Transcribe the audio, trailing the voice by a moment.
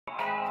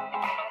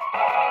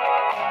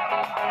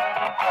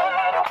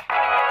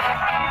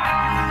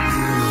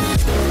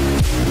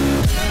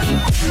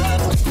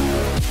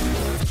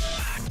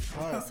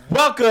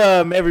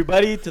Welcome,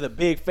 everybody, to the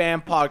Big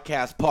Fan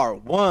Podcast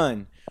Part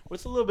 1.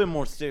 It's a little bit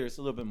more serious,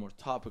 a little bit more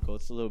topical.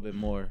 It's a little bit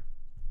more...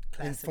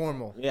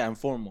 Informal. Yeah,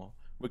 informal.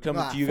 We're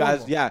coming to you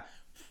guys...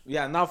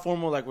 Yeah, not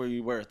formal like where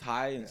you wear a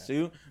tie and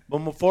suit, but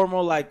more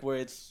formal like where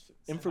it's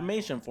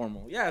information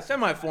formal. Yeah,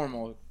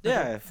 semi-formal.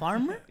 Yeah.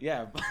 Farmer?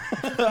 Yeah.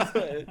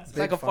 It's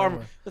like a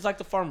farmer. It's like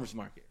the farmer's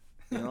market,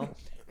 you know?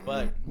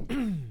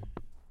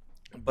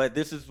 But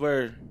this is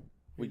where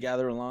we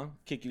gather along,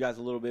 kick you guys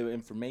a little bit of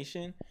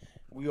information.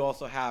 We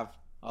also have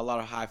a lot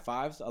of high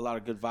fives, a lot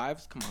of good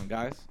vibes. Come on,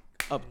 guys.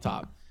 Up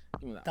top.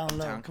 Give me that. Down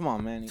low. Come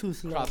on, man. Too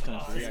slow. Cross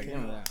country. Yeah, give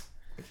me that.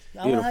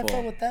 I want to high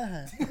five with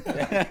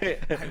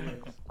that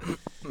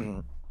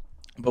hand.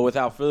 But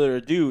without further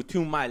ado,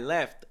 to my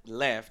left,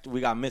 we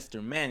got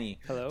Mr. Manny.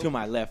 Hello. To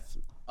my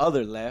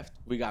other left,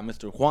 we got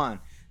Mr. Juan.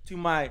 To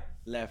my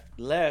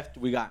left,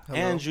 we got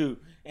Andrew.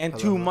 And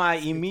to my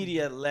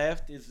immediate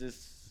left is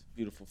this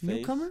beautiful face.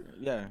 Newcomer?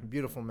 Yeah.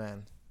 Beautiful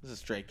man. This is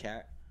a stray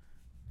cat.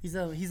 He's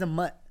a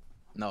mutt.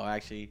 No,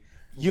 actually,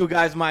 you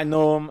guys might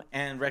know him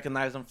and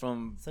recognize him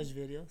from Such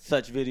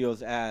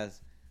videos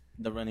as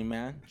The Running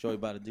Man, Joey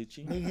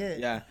Badaducci. Big hit.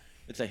 Yeah,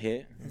 it's a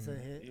hit. It's a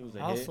hit. It was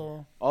a also,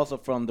 hit. Also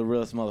from the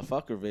Realest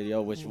Motherfucker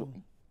video, which we'll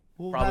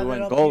probably have it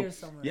went up gold. here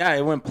somewhere. Yeah,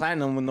 it went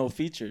platinum with no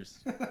features.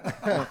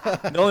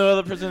 The only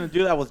other person to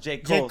do that was J.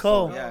 Cole. J.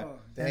 Cole. So, yeah.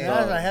 And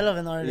that was a hell of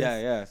an artist.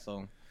 Yeah.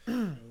 So,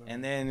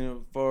 and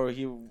then what did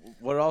he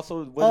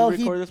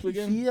record this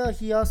weekend?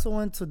 He also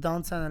went to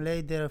downtown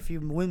LA, did a few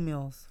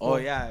windmills. Oh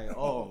yeah, the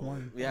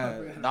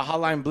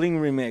Hotline Bling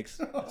remix,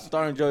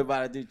 starring Joey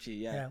Badaducci.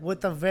 Yeah,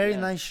 with a very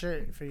nice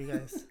shirt for you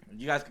guys.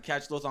 You guys can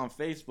catch those on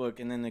Facebook,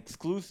 and then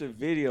exclusive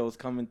videos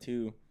coming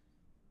to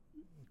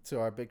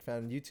our Big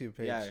Fan YouTube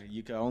page. Yeah,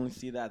 you can only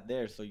see that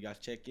there, so you guys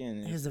check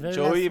in. Here's the very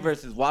Joey last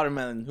versus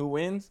Watermelon. Who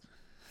wins?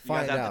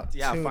 Find out.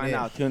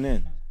 Tune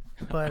in.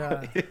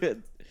 But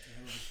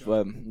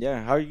but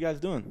yeah, how are you guys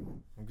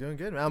doing? I'm doing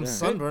good, man. I'm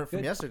sunburnt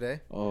from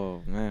yesterday.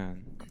 Oh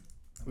man.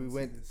 We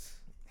went.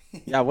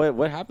 Yeah,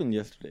 what happened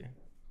yesterday?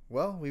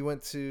 Well, we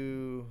went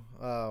to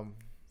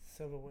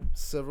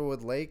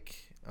Silverwood Lake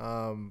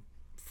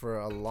for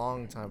a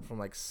long time, from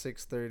like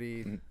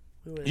 6:30.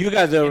 You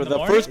guys were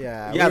the first.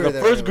 Yeah, the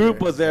first group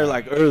was there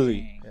like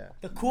early. Yeah.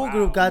 the cool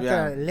group got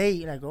there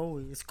late, like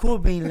always. It's cool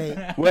being late.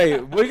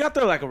 Wait, we got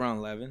there like around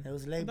 11. It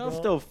was late, That bro. was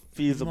still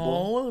feasible.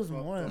 No, it was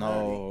more than that.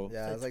 No.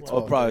 Yeah, it was like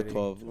 12. 12. Probably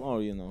 12.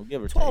 Oh,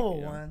 give or take.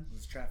 12:01.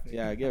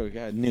 Yeah, give or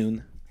take.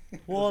 Noon.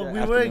 Well, Yeah, we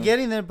afternoon. were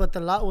getting there, but the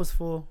lot was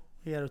full.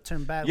 We had to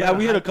turn back. Yeah,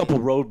 we had a couple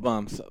road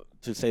bumps,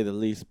 to say the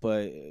least.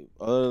 But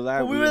other than that,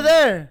 But we were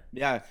there.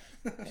 Yeah,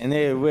 and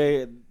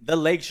the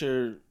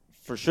Lakeshore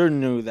for sure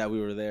knew that we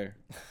were there.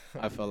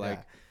 I felt like.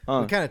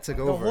 We kind of took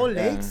The over. whole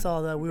lake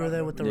saw that we were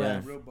there with the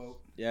Yeah. ref.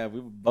 Yeah, we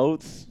were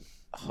boats,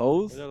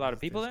 hoes. Was there a lot of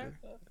people there?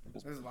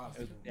 There's a lot of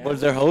people. Yeah. Was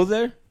there hoes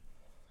there?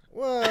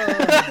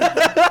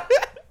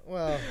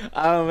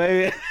 Well,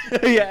 Maybe.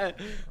 Yeah.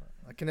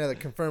 I can neither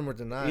confirm or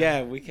deny.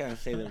 Yeah, we can't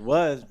say there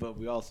was, but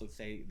we also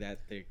say that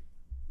there.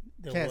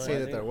 Can't say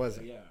that there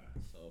wasn't. Yeah.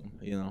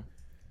 So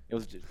it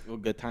was just a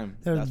good time.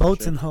 There was that's for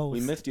boats sure. and hoes.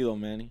 We missed you though,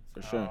 Manny,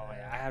 for sure. Oh,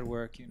 yeah, I had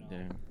work,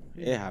 Yeah,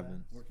 it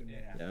happens.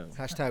 Yeah.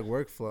 Hashtag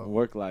workflow.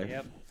 Work life.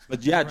 Yep.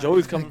 But yeah,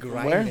 Joey's coming from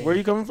where? Grinding. Where are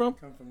you coming from?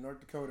 Come from North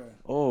Dakota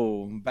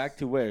Oh, back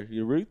to where?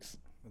 Your roots?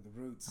 with the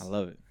roots. I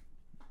love it.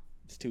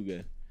 It's too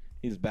good.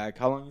 He's back.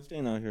 How long you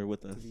staying out here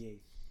with us? To the 8th.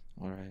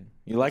 All right.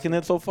 You liking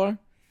it so far?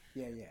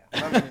 Yeah.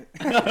 Loving it.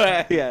 All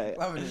right, yeah.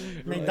 Loving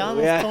it.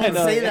 McDonald's Yeah, I don't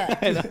know, say yeah,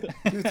 I know.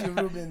 that. Due to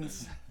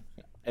Ruben's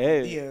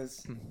Hey,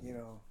 ideas,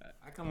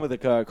 I come with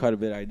quite a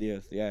bit of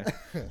ideas. Yeah.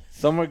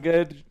 Some are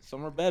good.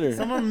 Some are better.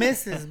 Some are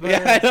misses, but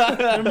Yeah, I know.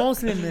 they're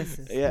mostly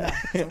misses. Yeah.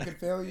 some can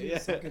fail you, Yeah.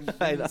 some can.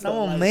 I know. Some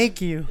will make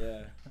you.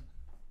 Yeah.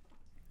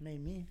 Make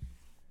me.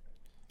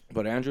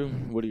 But Andrew,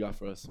 what do you got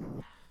for us?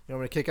 You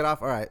want me to kick it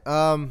off? All right.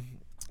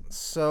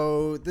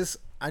 So this,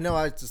 I know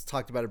I just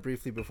talked about it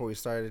briefly before we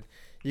started.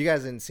 You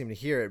guys didn't seem to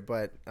hear it,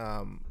 but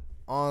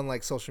on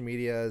like social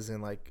medias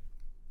and like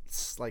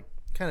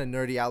kind of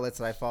nerdy outlets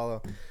that I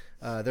follow,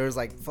 there was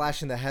like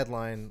flashing the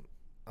headline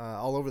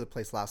all over the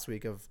place last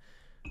week of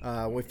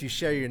if you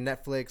share your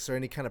Netflix or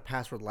any kind of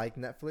password like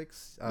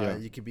Netflix,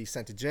 you could be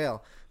sent to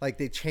jail. Like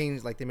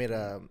they made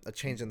a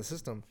change in the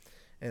system.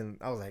 And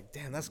I was like,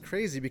 damn, that's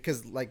crazy,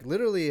 because like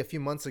literally a few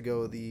months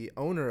ago, the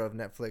owner of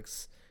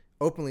Netflix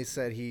openly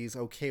said he's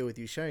okay with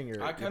you sharing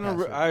your. I your kind of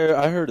password.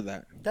 I heard of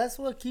that. That's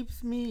what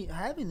keeps me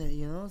having it,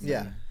 you know? So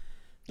Yeah. The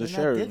they're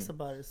sharing. not dicks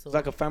about it, so It's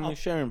like a family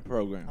sharing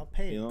program. I'll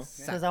pay it. You know?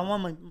 Because I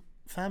want my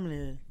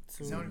family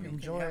to So many people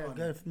enjoy can have a on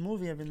good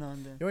movie every now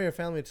and then. You want your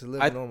family to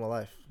live I- a normal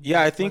life.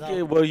 Yeah, I think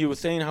Without- what you were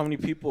saying, how many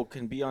people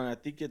can be on? I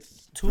think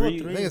it's Two or I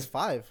three. think it's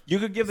 5. You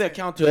could give the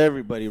account to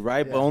everybody,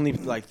 right? Yeah. But only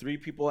like 3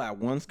 people at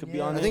once could be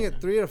Yeah. on I it. think it's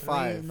 3 or Three,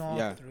 5. no,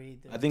 Yeah. 3.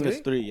 I think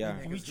it's 3. Yeah.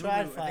 We Because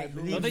tried Hulu- I 5. think Hulu-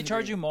 Believe Don't they me.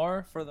 charge you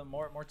more for the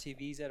more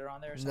TVs that are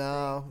on there or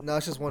something? No,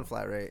 it's just one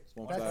flat rate.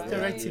 That's Yeah.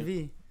 direct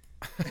TV.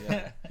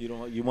 Yeah.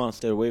 You want to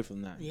stay away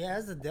from that. Yeah,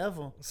 that's the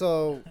devil.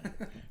 So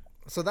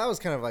that was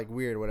kind of like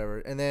weird, whatever.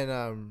 And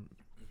then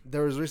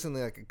there was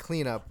recently like a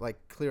cleanup, like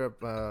clear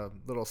up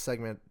little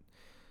segment,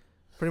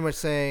 pretty much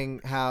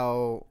saying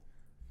how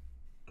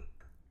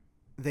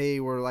they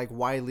were like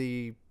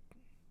widely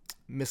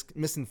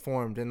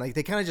misinformed, and like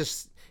they kind of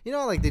just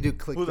like they do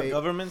clickbait. Who, the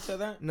government said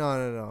that?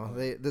 No.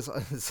 This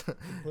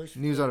Bush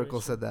news article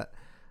Bush. said that.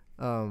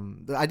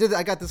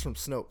 I got this from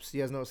Snopes.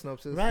 You guys know what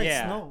Snopes is? Right,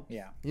 Yeah, Snow.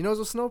 yeah, You know what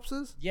Snopes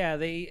is? yeah.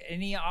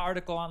 Any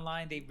article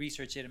online, they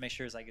research it and make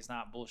sure it's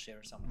not bullshit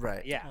or something.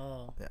 Right. Yeah.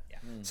 Oh,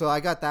 So I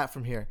got that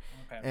from here,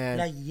 Okay. and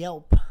like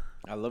Yelp.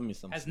 I love me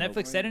some. Has Snoop.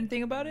 Netflix said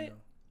anything about it?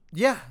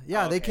 yeah, Oh,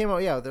 they okay. came out.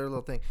 Yeah, their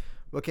little thing.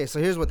 Okay, so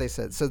here's what they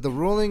said. So the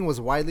ruling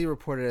was widely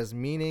reported as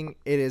meaning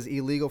it is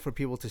illegal for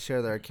people to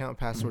share their account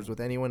passwords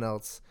with anyone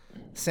else.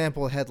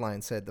 Sample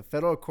headline said the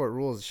federal court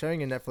rules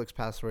sharing a Netflix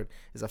password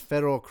is a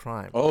federal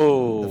crime.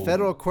 Oh. The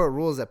federal court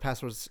rules that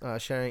password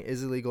sharing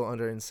is illegal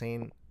under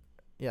insane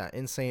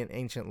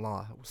ancient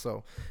law.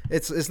 So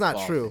it's not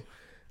False. true.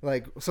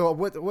 Like, so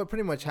what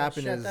pretty much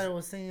happened I is thought it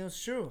was saying it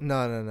was true.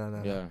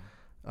 no. Yeah.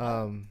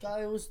 Thought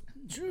it was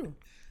true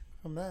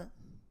from that.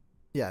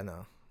 Yeah,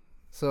 no.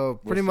 So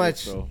We're pretty safe,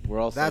 much bro. We're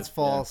all that's safe,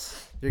 yeah.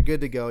 false. You're good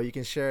to go. You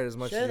can share it as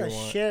much as you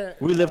want. Share.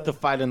 We live to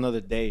fight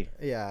another day.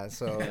 Yeah,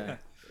 so Yeah.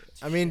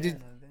 I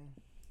mean,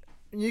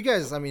 you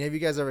guys, I mean, have you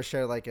guys ever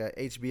shared like a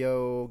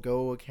HBO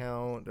Go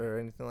account or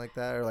anything like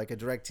that, or like a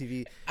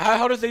DirecTV?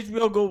 How does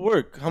HBO Go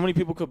work? How many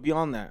people could be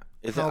on that?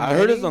 How I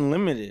heard it's many?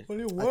 unlimited.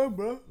 Only one,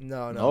 bro.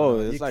 No, No,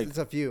 it's like- it's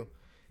a few,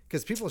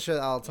 because people share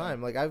that all the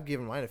time. Like I've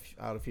given mine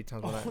out a few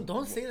times. When Oh,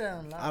 don't say that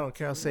out loud. I don't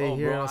care. I'll say Oh, it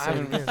here. bro, And I I'll say it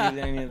haven't again. received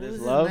any of This this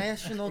is love.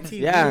 national TV,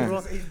 Yeah. bro.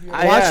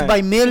 I- Watched yeah.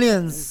 by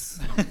millions.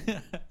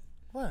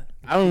 What?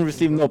 I don't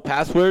receive no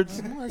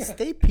passwords. Oh, I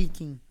stay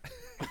peeking.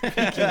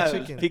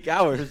 chicken. Peak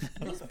hours.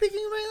 He's peeking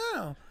right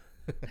now.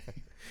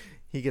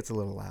 He gets a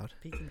little loud,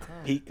 Peeking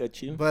time.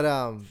 Pikachu. but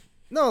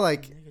no,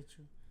 like Look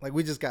at you.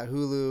 we just got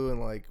Hulu and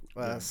like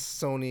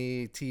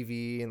Sony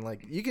TV, and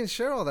like you can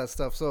share all that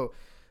stuff. So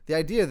the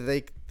idea that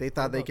they What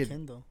thought they about could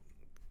Kindle?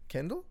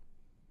 Kindle.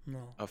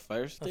 No. A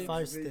fire A stick? fire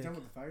You stick. talking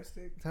about the fire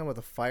stick? Talking about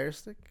the Fire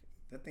Stick.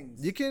 That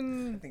thing's. You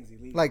can That thing's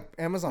illegal. like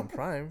Amazon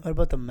Prime. What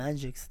about the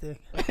magic stick?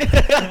 I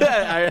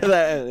heard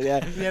that.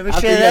 Yeah. You ever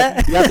After share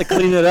that? You have to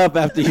clean it up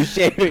after you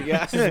shave it.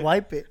 Yeah. Just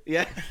wipe it.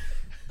 Yeah.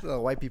 The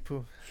white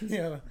poo.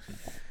 Yeah.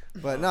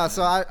 But no,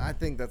 so I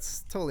think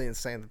that's totally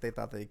insane that they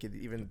thought they could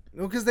even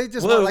because they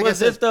just What, like I was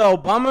said, this the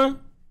Obama?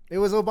 it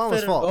was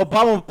Obama's Federal- fault.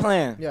 Obama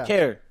plan. Yeah.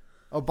 Care.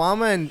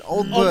 Obama and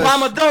old Bush.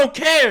 Obama don't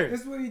care.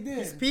 That's what he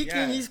did. Speaking,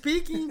 Yeah. he's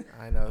speaking.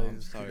 I know Oh,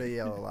 I'm sorry. they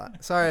yell a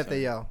lot. Sorry if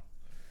they yell.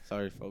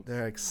 Sorry, folks.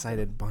 They're an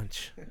excited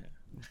bunch.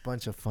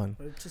 Bunch of fun.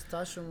 We're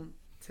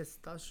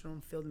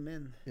testosterone filled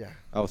men. Yeah,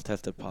 I was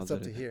tested it's up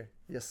positive. to here.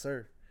 Yes,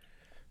 sir.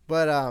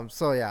 But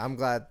so yeah, I'm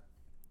glad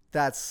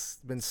that's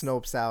been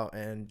Snopes out,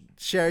 and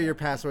share your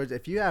passwords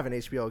if you have an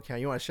HBO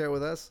account. You want to share it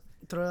with us?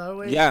 Throw that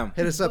away. Yeah.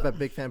 Hit us up at But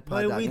we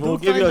bigfanpod.com. We'll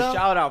do give you find a out-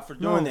 shout out for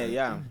doing No. it.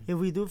 Yeah. If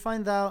we do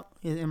find out,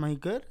 am I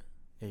good?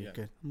 Yeah, you're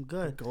good. I'm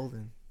good.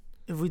 Golden.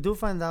 If we do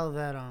find out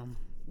that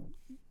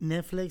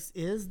Netflix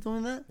is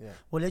doing that, Yeah.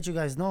 we'll let you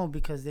guys know,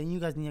 because then you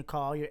guys need to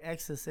call all your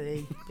exes.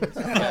 Say, Cut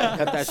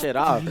that shit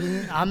off.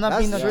 I'm not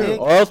That's being a true. dick.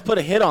 Or else put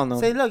a hit on them.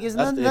 Say, look, it's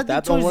That's- not if nothing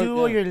that don't towards work, you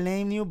or yeah. your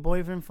lame new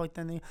boyfriend. Fuck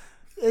that nigga.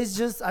 It's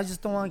just I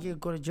just don't want to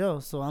go to jail.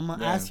 So I'm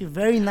gonna Yeah. ask you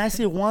very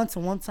nicely once,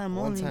 one time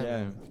One only. time.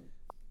 Yeah.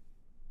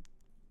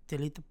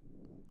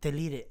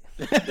 Delete it.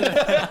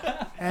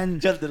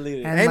 and Just delete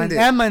it. and End it.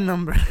 and my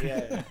number.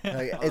 Yeah.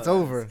 Like, it's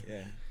over.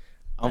 Yeah.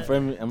 I'm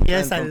friend. I'm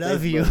Yes, friends I on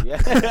love you.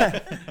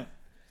 Facebook.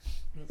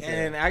 Yeah.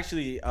 And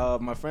actually,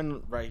 my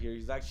friend right here,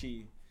 he's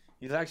actually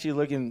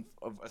looking.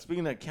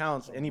 Speaking of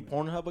accounts, any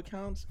Pornhub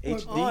accounts?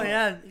 HD. Oh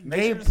yeah, Make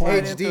gay sure to slide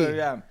porn. HD. into it,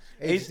 yeah.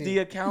 HD.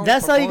 HD account.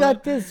 That's for how you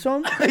got Pornhub. this,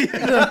 Sean.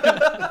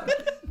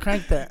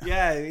 Crank that.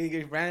 Yeah,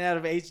 he ran out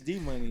of HD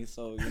money,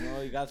 so you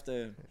know he got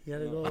to. You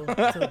gotta go.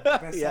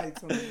 Best Yeah.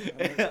 sites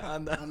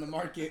on On the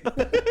market.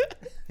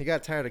 He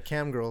got tired of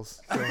cam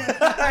girls. So.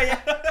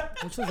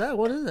 Which is that?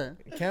 What is that?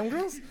 Cam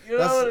girls? You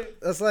know,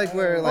 That's like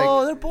where like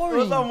Oh, they're it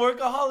was boring. on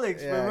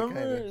Workaholics. Yeah, remember?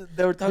 kinda.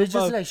 They were They're talking just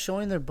about. like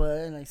showing their butt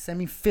and like send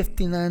me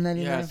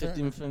 $59.99. Yeah,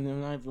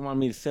 15.59 if you want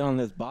me to sit on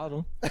this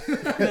bottle.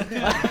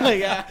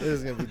 Yeah. this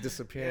is gonna be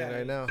disappearing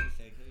right now.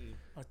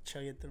 I'll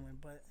chug it through my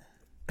butt.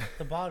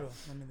 The bottle.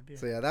 I mean the beer.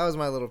 So yeah, that was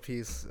my little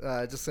piece.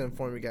 Just to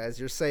inform you guys,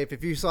 you're safe.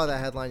 If you saw that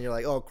headline, you're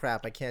like, oh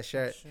crap, I can't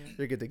share it.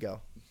 You're good to go.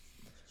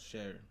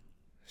 Share.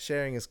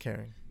 Sharing is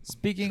caring.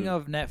 Speaking True.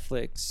 of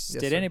Netflix, Yes,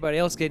 did sir. anybody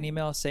else get an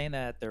email saying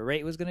that the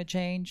rate was going to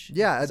change?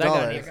 Yeah, 'Cause $1. I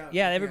got an email.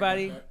 Yeah,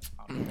 everybody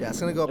Yeah, it's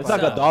gonna go up. It's by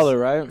like $1. $1,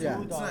 right?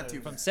 Yeah. It's not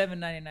too from bad.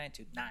 $7.99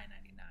 to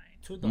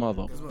 $9.99. $2.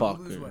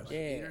 Motherfucker. Like Yeah.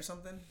 8 or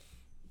something?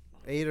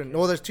 8 or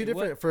no, there's two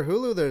different for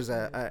Hulu. There's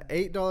a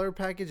 $8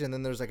 package, and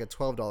then there's like a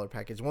 $12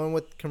 package. One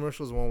with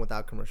commercials, one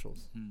without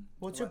commercials.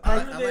 What's your I-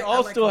 package? I They like- all I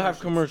like still have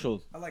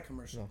commercials. I like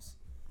commercials.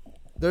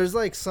 There's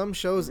like some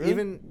shows, Really?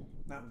 even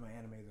Not with my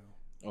anime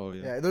though. Oh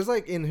yeah. There's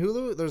like in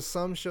Hulu, there's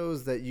some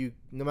shows that you,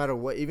 no matter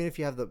what, even if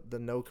you have the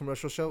no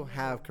commercial show,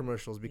 have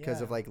commercials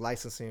because of Yeah. like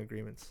licensing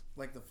agreements.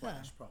 Like the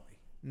Flash, probably.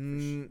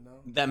 No.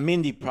 That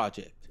Mindy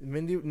project.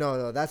 Mindy,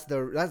 no, that's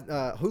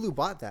Hulu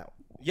bought that.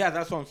 Yeah,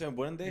 that's what I'm saying.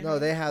 Wouldn't they? No,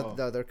 they have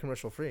Oh. they're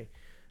commercial free,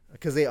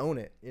 because they own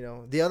it.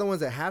 The other ones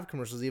that have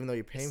commercials, even though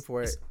you're paying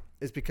for it,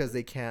 is because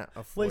they can't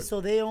afford. Wait,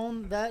 so they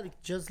own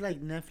that just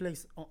like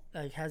Netflix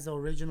like has the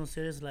original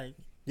series like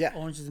Yeah,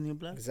 Orange is the New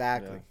Black?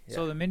 exactly. Yeah.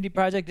 So the Mindy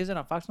Project isn't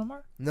on Fox no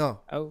more? No,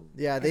 Oh.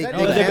 yeah, they that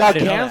they, the- They can't- got I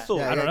didn't know that. canceled.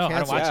 Yeah, I don't know. I don't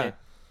canceled. watch Yeah. it.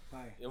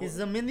 Why? Is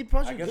the Mindy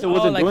Project? I guess good? it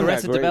wasn't like doing that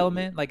Arrested great.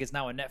 Development, like it's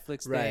now a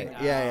Netflix Right. thing.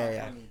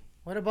 Yeah.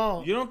 What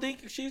about? You don't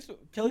think she's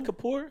Kelly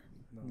Kapoor?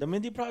 The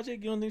Mindy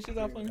Project? You don't think she's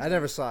that funny? I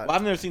never saw it. Well,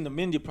 I've never seen the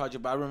Mindy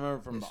Project, but I remember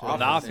from The The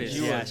Office. Office,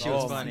 and yeah, she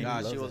was oh my funny.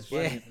 God, she was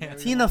funny. Yeah.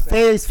 Tina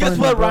Fey is Guess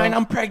funny, what, bro. Ryan?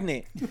 I'm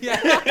pregnant. Yeah,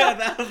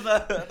 that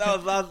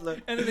was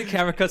awesome. And then the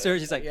camera cuts her.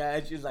 She's like, Yeah,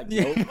 and she's like,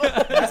 Yeah.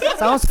 nope.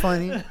 Sounds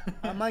funny.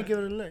 I might give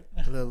it a look.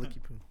 Little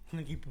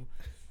looky poo.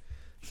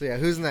 So yeah,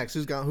 who's next?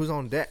 Who's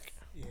on deck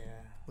Yeah.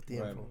 with the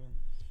Right. info?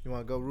 You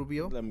want to go,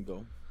 Rubio? Let me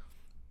go.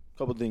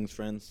 Couple things,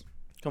 friends.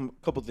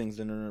 Couple things,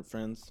 internet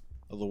friends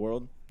of the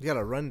world. You got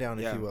a rundown,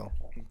 Yeah. if you will.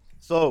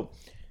 So,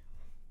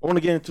 I want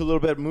to get into a little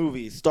bit of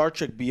movies. Star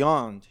Trek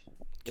Beyond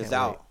is Can't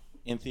out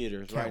in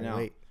theaters Can't right now.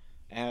 wait.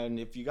 And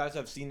if you guys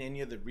have seen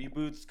any of the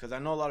reboots, because I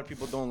know a lot of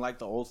people don't like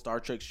the old Star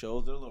Trek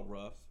shows, they're a little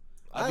rough.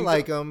 I think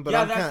like the- 'em, but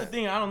yeah, I'm that's kinda- the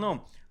thing. I don't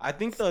know. I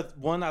think the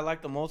one I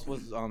liked the most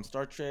was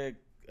Star Trek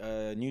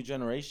New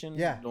Generation.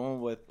 Yeah. The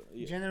one with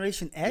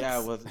Generation X. yeah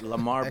with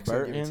Lamar X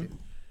will give it to Burton. you.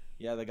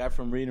 Yeah, the guy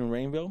from Reading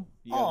Rainbow.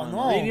 You guys Oh, know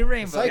no. him? Reading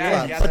Rainbow. Cyclops.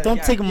 Yeah, Yeah, But don't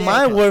yeah, take yeah.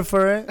 my word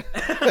for it.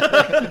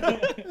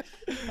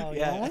 Oh,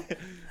 Yeah.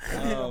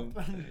 yeah.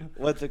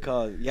 What's it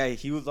called? Yeah,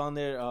 he was on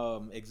there.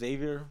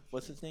 Xavier,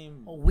 what's his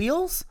name?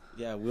 Wheels?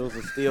 Yeah, Wheels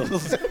of Steel.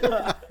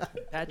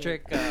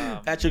 Patrick.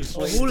 Patrick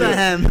Swayze.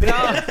 Houlihan.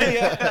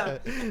 yeah.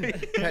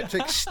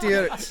 Patrick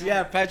Stewart.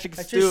 Yeah, Patrick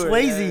Patrick Stewart.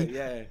 Swayze.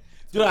 Yeah.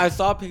 Dude, I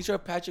saw a picture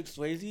of Patrick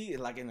Swayze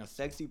like in a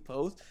sexy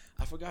pose.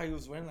 I forgot he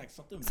was wearing like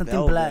something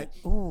velvet, Black.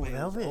 Ooh, but it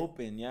was velvet.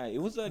 open. Yeah, it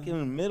was like in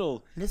the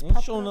middle. Let's And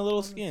pop showing it a up little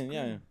on the skin.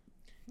 Yeah.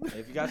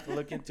 If you guys can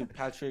look into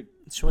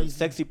Swayze.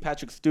 sexy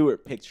Patrick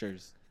Stewart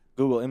pictures,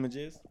 Google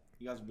Images,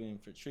 you guys will be in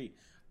for a treat.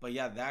 But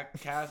yeah, that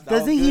cast. That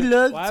Doesn't was he good.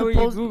 look Why were you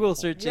supposed? Google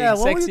searching Yeah,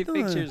 what were you sexy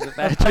doing? pictures of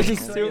Patrick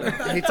Stewart?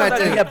 He typed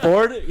You in, get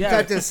bored? he Yeah.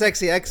 typed in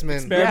sexy X-Men.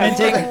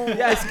 Experimenting.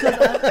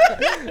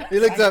 Yeah, He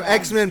looked up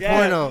X-Men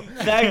porno.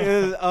 That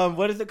is,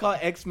 what is it called?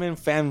 X-Men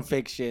fan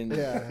fiction.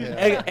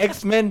 Yeah.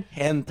 X-Men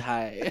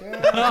hentai.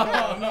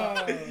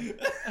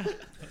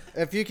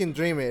 If you can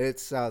dream it,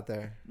 it's out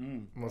there,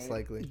 Mm. most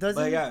likely. Doesn't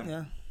But he?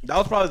 yeah. That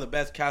was probably the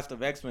best cast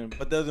of X-Men.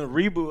 But there's a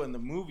reboot in the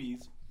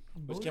movies,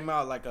 which came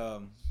out like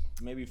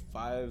maybe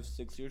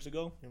 5-6 years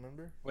ago. You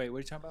remember? Wait, what are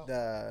you talking about?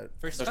 The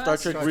First The class? Star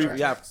Trek Star reboot. Trek.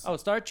 Yeah. Oh,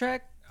 Star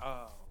Trek.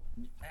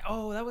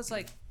 Oh, that was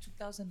like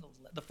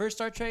 2011. The first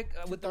Star Trek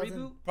with the 2000.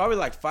 reboot. Probably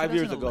like 5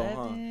 years ago, huh?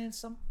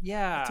 2011,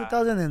 yeah.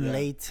 2000 and Yeah.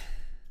 late.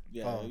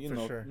 Yeah, Oh, you for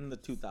know, sure. in the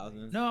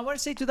 2000s. No, I want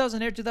to say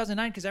 2008 or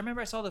 2009 because I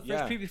remember I saw the first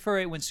Yeah. preview for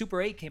it when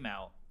Super 8 came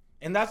out.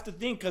 And that's the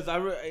thing, because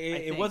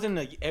it think. wasn't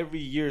a every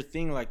year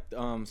thing like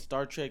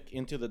Star Trek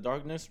Into the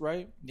Darkness,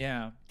 right?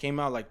 Yeah, Came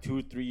out like 2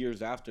 or 3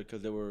 years after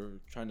because they were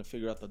trying to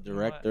figure out the know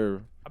what?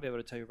 director. I'll be able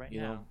to tell you right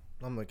You now. know.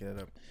 I'm looking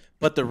it up.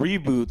 But the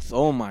reboots,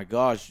 oh my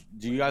gosh.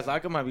 Do you guys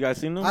like them? Have you guys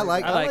seen them? I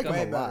like like them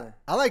them. a lot.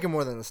 I like them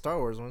more than the Star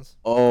Wars ones.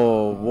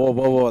 Oh,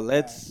 whoa.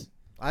 Let's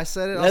I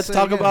said it. I'll let's say it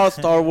talk again. about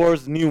Star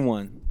Wars new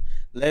one.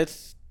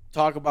 Let's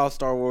talk about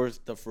Star Wars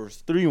the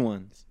first 3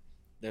 ones.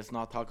 Let's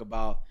not talk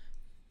about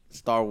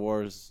Star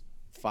Wars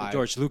 5.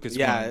 George Lucas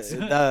Yeah, ones.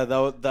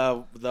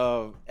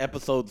 the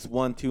episodes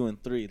 1, 2,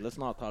 and 3. Let's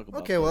not talk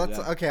about. Okay, well, those,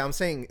 that's yeah. okay. I'm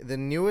saying the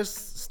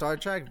newest Star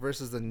Trek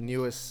versus the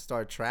newest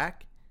Star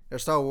Trek or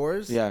Star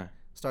Wars. Yeah.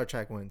 Star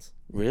Trek wins.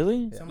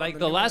 Really? Like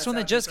the last one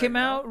that just came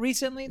out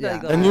recently. Yeah.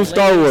 Like The new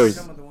Star Wars.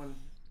 Some of the one.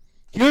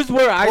 Here's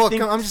where I Well,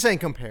 think I'm just saying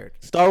compared.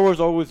 Star Wars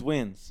always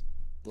wins.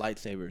 You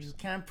Lightsabers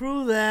can't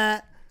prove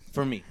that.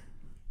 for me.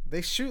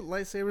 They shoot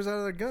lightsabers out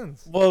of their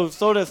guns. Well,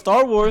 so does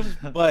Star Wars,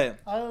 but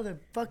Out of their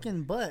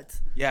fucking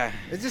butts. yeah.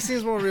 It just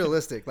seems more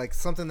realistic, like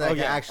something that Oh, can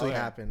yeah. actually Oh,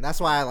 yeah. happen. That's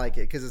why I like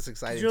it because it's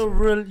exciting. You're to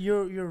me.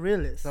 real. You're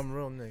realist. Some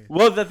real nigga.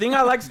 Well, the thing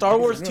I like Star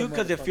Wars real too,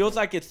 because it motherfucker. feels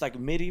like it's like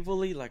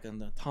medievally, like in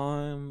the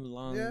time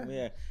long, Yeah.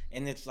 yeah.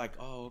 And it's like,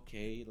 oh,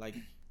 okay, like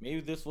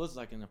maybe this was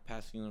like in a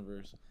past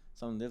universe.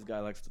 Something this guy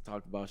likes to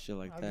talk about shit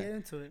like I'll get that.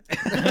 into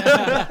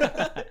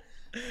it.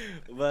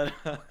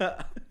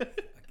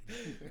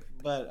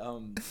 but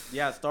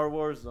yeah, Star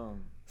Wars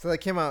So that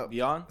came out.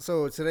 Beyond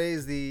So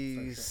today's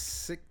the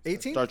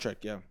 18th. Star Trek,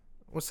 yeah.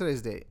 What's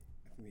today's date?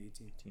 From the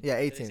 18th. Yeah,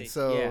 18th.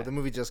 So Yeah. the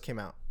movie just came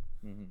out.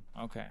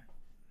 Okay.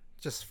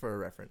 Just for a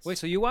reference. Wait,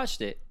 so you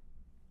watched it?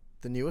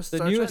 the newest. The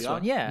Star newest Trek?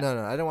 one, yeah.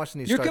 No, I didn't watch the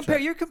new You're Star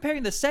Trek. You're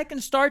comparing the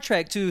second Star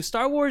Trek to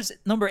Star Wars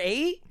number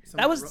 8.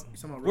 That was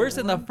worse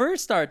than the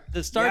first Star.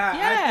 The Star. I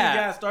Yeah. think,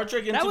 yeah, Star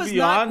Trek Into That was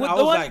Beyond. not I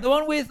the was one. like, The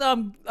one with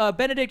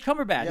Benedict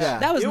Cumberbatch. Yeah.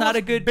 That was It not was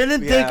a good.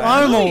 Benedict Yeah.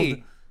 Arnold.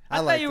 Really? I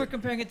thought liked you were it.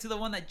 comparing it to the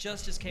one that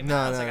just came No,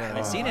 out. I was no, like, I no,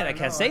 haven't no. seen it. I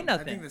can't say I think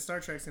nothing. the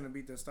Star Trek's gonna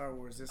beat the Star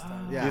Wars this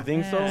time. Yeah. You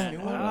think so? Man,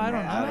 I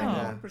don't I don't know.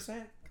 know.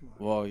 100%.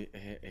 Well,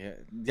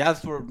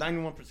 that's where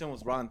 91%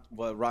 was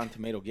what Rotten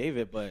Tomato gave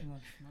it, but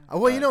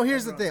Well,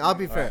 here's the thing. I'll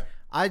be fair. Alright.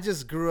 I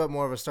just grew up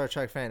more of a Star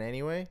Trek fan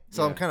anyway,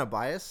 so I'm Yeah. kind of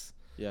biased.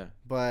 yeah.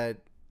 But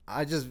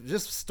I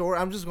just story.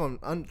 I'm just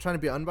trying to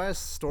be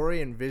unbiased.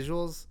 Story and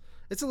visuals.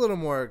 It's a little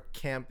more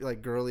camp,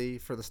 like girly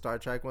for the Star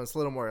Trek one. It's a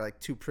little more like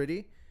too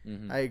pretty.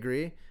 Mm-hmm. I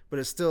agree, but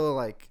it's still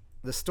like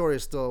the story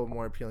is still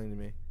more appealing to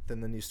me than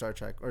the new Star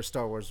Trek or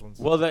Star Wars ones.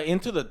 Well, the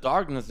Into the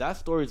Darkness, that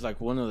story is like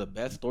one of the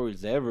best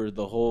stories ever.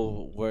 The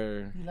whole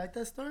where You like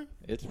that story?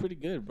 it's pretty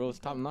good, bro. It's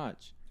top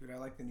notch. Dude, I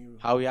like the new.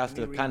 How he has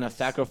the to new kind of remix.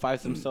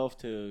 sacrifice himself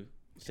to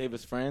save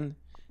his friend,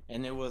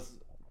 and it was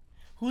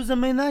Who's the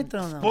main actor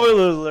on that?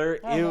 spoiler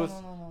alert. Oh, It no, was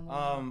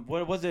no.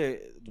 what was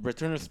it?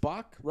 Return of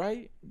Spock,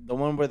 right? The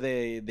one where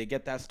they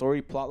get that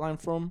story plotline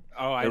from.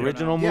 Oh, I The don't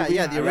original know. movie?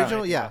 Yeah, the Yeah.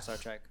 original, yeah, Star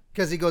Trek.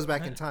 because he goes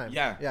back in time.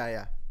 Yeah.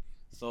 yeah.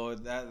 So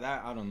that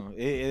I don't know.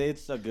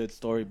 It's a good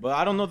story, but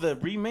I don't know the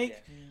remake.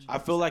 I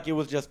feel like it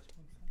was just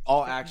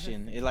all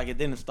action. It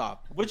didn't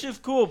stop, which is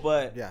cool.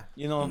 But Yeah.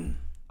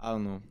 I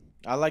don't know.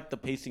 I like the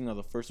pacing of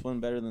the first one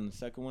better than the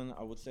second one.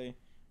 I would say,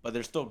 but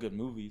they're still good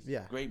movies.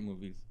 Yeah. Great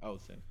movies. I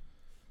would say.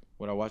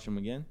 Would I watch them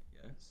again?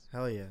 Yes.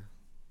 Hell yeah.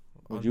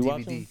 Would On you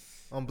watch DVD. them?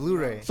 On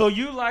Blu-ray. So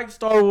you like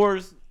Star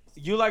Wars?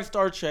 You like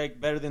Star Trek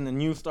better than the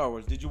new Star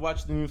Wars? Did you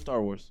watch the new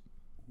Star Wars?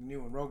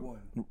 New one, Rogue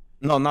One.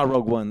 No, not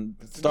Rogue One.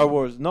 Star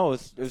Wars. No,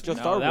 it's just No,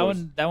 Star that Wars.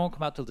 one won't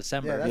come out till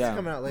December. Yeah, that's Yeah.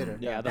 coming out later.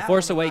 Yeah, The That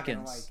Force one I'm not gonna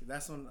Awakens. like.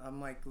 That's when I'm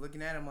like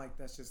looking at him like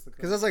that's just the.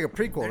 Because that's like a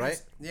prequel, They're right?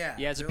 just- yeah.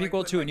 Yeah, it's a they're, prequel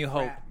putting, to A New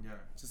Hope. crap.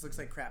 Just looks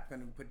like crap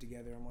kind of put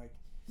together. I'm like,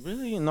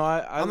 Really? No,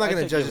 I'm not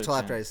gonna say judge give it till a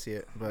after I chance. see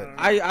it, but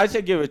I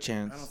say give it a I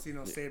chance. don't see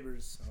no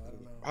sabers, so I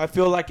don't know. I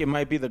feel like it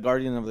might be the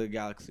Guardian of the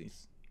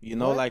Galaxies. You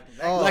know, What? like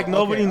Oh, like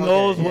nobody okay,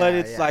 knows okay, what yeah,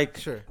 it's yeah, like,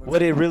 sure.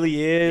 what it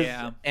really is,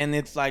 Yeah. and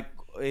it's like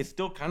it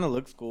still kind of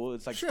looks cool.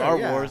 It's like Sure, Star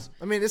yeah. Wars.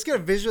 I mean, it's gonna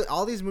visually.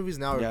 All these movies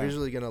now are Yeah.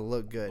 visually gonna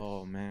look good,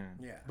 Oh man.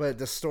 Yeah. but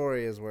the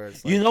story is where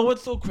it's. Like, You know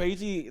what's so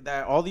crazy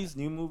that all these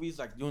new movies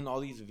like doing all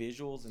these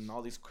visuals and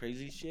all these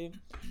crazy shit,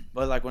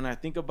 but like when I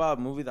think about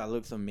a movie that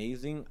looks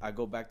amazing, I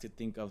go back to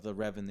think of The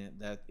Revenant.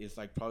 That is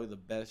like probably the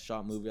best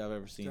shot movie I've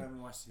ever Still seen.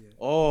 haven't watched it yet.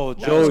 Oh,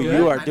 That Joe, was good.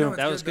 you are I know doing. it's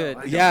That was good.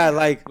 though. I know Yeah, it's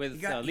like With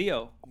You got-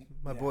 Leo.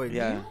 my boy,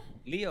 yeah.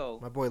 Leo.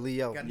 my boy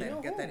Leo. Got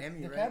that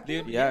Emmy, right?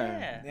 Leo-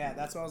 Yeah. Yeah,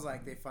 that's what I was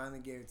like. They finally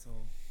gave it to him.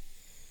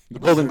 The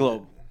Golden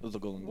Globe. It was a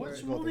Golden Globe.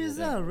 Which movie is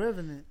that?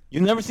 Revenant.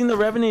 You never seen The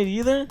Revenant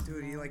either?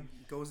 Dude, he like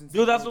goes into.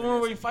 Dude, that's the one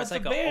where he fights It's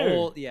like the an bear.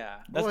 old, yeah.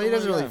 That's Well, the he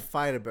doesn't one, really yeah.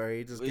 fight a bear.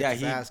 He just gets Yeah, his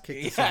he ass kicked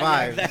to yeah,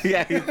 survive.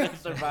 Yeah, he He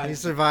survives.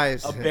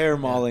 survives. A bear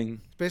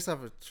mauling. It's based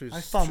off a true. I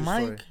saw true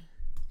Mike.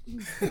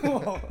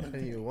 Story.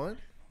 And you won,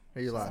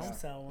 or you I lost?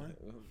 saw one.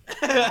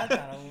 I thought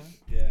I won.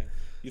 Yeah,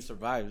 you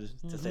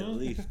survived to say the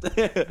least.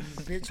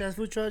 Bitch ass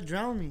food tried to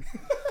drown me.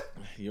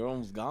 You're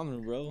almost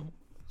gone, bro.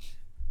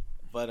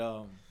 But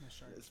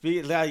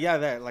speaking, yeah,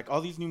 that like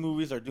all these new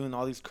movies are doing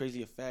all these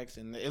crazy effects,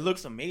 and it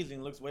looks amazing.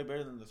 It looks way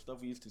better than the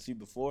stuff we used to see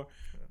before.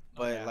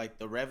 But Yeah. like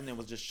The Revenant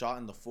was just shot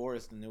in the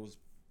forest, and it was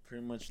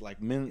pretty much like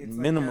It's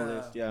like,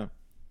 minimalist. Yeah.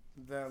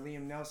 The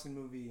Liam Nelson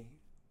movie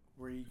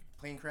where he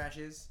plane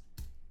crashes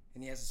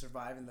and he has to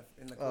survive in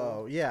the Oh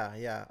cold.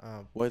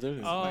 yeah. Wait, there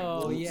is.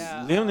 Oh,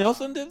 yeah. Liam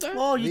Nelson did that.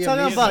 Oh, you Liam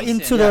talking Neeson. about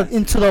into Yeah.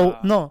 the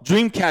no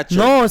Dreamcatcher.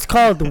 no? It's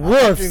called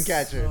Wolves.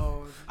 Dreamcatcher.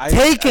 So,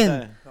 Taken.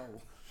 no.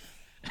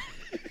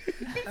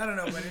 I don't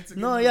know, but it's a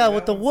good No, movie. yeah, That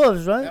with the one's-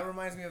 wolves, That right?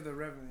 reminds me of The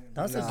Revenant.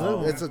 That's a No, good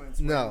one. it's a- way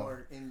no.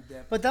 more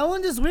in-depth. But that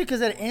one just weird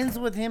because it ends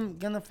with him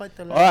gonna fight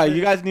the. All right,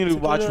 you guys need to It's a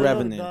watch good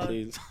Revenant, dog.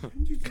 please. When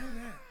did you do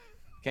that?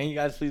 Can you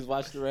guys please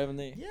watch The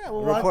Revenant? Yeah,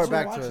 we'll Report watch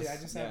back it. to Watch us. it.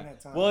 I just haven't had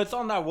time. Well, it's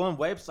on that one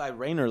website,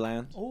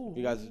 Rainerland. Oh. If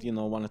you guys,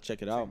 want to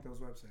check it out. Those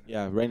websites.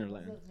 Yeah,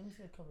 Rainerland. Let me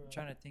see the cover. I'm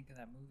trying to think of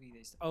that movie.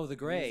 Oh, The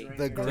Gray. The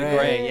The Gray.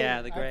 Gray,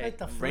 yeah, The I Gray. like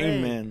the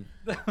Rain Rain.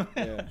 Man.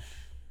 Yeah.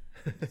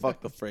 Fuck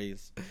the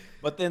phrase.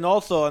 But then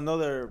also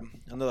another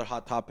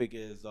hot topic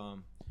is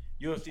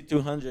UFC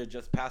 200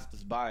 just passed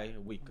us by a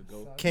week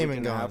ago. Came Week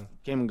and a gone. half.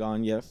 Came and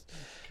gone, yes.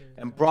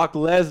 And Brock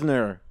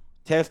Lesnar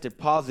tested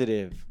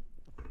positive.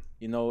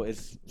 It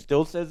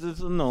still says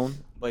it's unknown,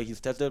 but he's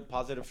tested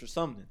positive for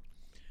something.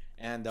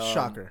 And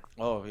Shocker.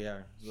 Oh yeah,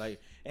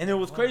 and it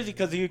was crazy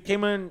because he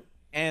came in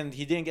and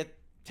he didn't get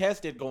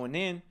tested going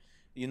in.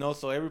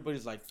 So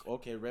everybody's like,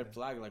 okay, red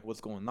flag, like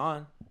what's going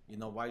on?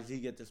 Why does he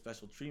get this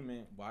special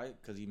treatment? Why?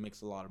 Because he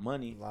makes a lot of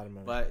money. A lot of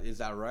money. But is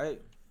that right?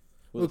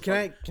 Ooh,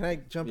 can I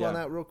jump Yeah. on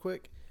that real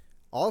quick?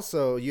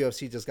 Also,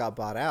 UFC just got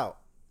bought out.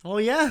 Oh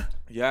yeah,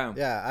 Yeah.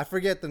 Yeah, I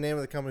forget the name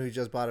of the company who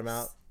just bought him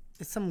out.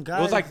 it's some It guy.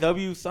 was like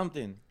W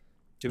something.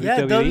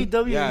 yeah, WWE?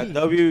 WWE. Yeah,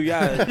 W.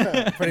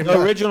 Yeah, Pretty the much.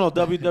 original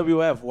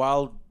WWF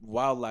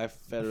Wildlife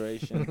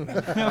Federation.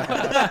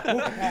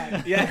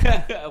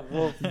 Yeah.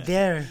 Well,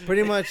 There.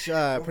 Pretty much.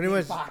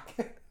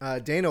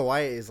 Dana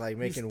White is like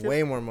making still-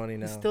 way more money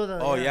now. He's still the.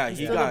 Oh, yeah, he's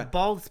he still got- the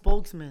bald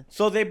spokesman.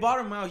 so they bought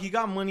him out. He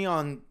got money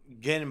on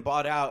getting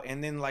bought out,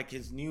 and then like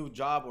his new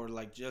job or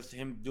like just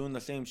him doing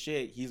the same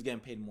shit, he's getting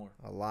paid more.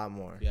 A lot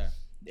more. Yeah.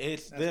 The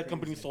crazy.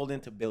 company sold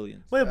into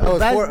billions. Wait, Oh, but it's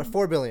back,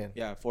 4 billion.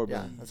 Yeah, 4 Yeah,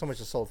 billion. that's how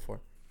much it sold for.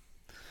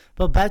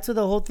 but back to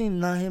the whole thing.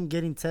 Not him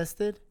getting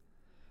tested.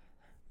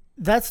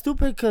 That's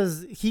stupid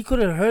because he could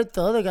have hurt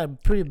the other guy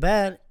pretty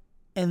bad,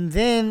 and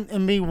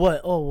be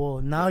what? Oh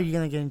well, now you're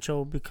gonna get in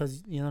trouble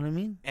because you know what I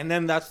mean. And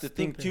then that's the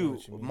thing Stupid. too.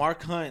 What you mean.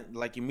 Mark Hunt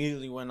like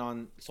immediately went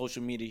on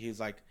social media. He's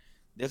like,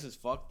 "This is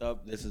fucked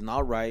up. This is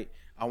not right.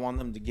 I want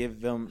them to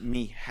give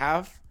me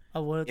half,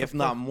 if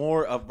not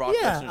more, of Brock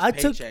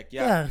Lesnar's paycheck."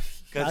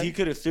 Because he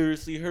could have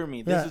seriously hurt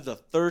me. This is the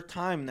third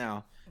time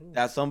now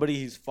that somebody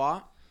he's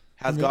fought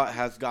has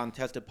gotten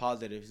tested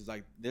positive. He's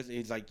like this.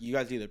 He's like, you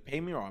guys either pay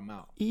me or I'm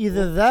out.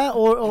 Either that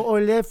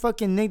or let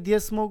fucking Nick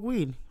Diaz smoke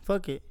weed.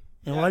 Fuck it.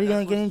 And why are you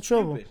gonna get in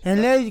trouble? stupid.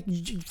 And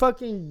let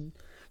fucking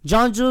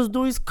John Jules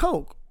do his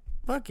coke.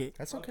 Fuck it.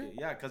 That's okay.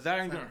 Yeah, because that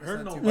ain't gonna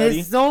hurt not too nobody.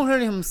 It's don't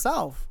hurt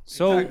himself.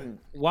 So Exactly.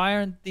 why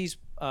aren't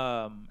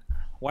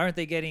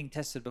they getting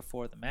tested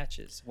before the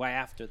matches? Why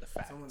after the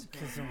fact?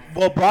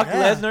 Well, Brock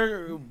Yeah.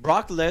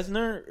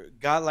 Lesnar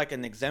got like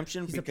an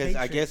exemption He's a because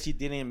I patriot. guess he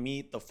didn't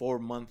meet the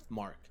 4-month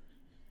mark.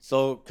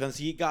 So, because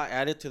he got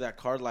added to that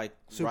card like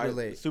Super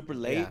late. super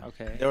late. Yeah.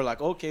 Okay. They were like,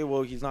 okay,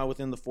 well, he's not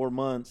within the 4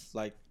 months.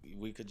 Like,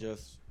 we could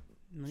just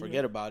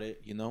forget about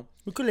it, you know?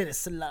 We could let it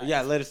slide.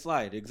 Yeah, let it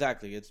slide.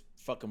 Exactly. It's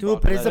fucking Dude,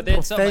 Brock but it's a Lesnar. But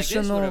then something like this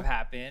professional- would have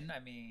happened. I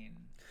mean,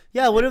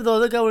 Yeah, what if the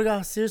other guy would have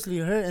got seriously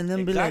hurt and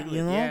then be like, Exactly.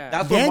 you know? Yeah.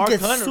 That's Then what Mark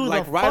get Hunter, sued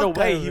like the right fuck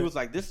away, out of he it. was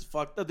like, this is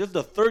fucked up. This is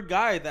the third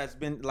guy that's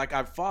been, like,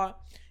 I've fought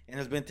and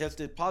has been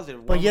tested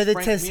positive. But One yeah, was they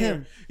Frank test Mir.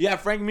 him. Yeah,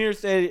 Frank Mir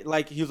said,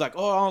 like, he was like,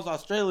 oh, I was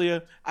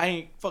Australia. I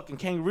ain't fucking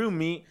kangaroo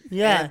meat.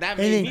 Yeah, And that and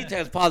made he- me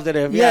test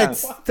positive. Yeah, Yeah.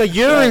 it's the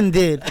urine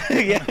did.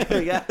 yeah,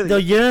 yeah.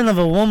 The urine of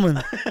a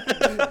woman.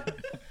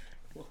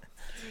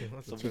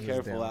 So be Turn this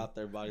careful down. out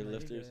there,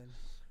 bodylifters.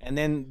 And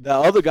then the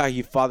other guy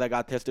he fought that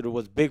got tested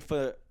was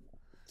Bigfoot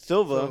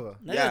Silva. Silva.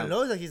 That Yeah. guy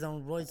looks like he's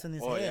on roids in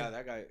his Oh, head. yeah,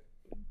 that guy.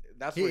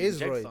 That's He where he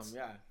is injects roids. some,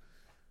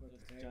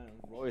 yeah.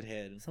 Giant roid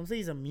head. Some say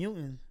he's a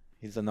mutant.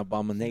 He's an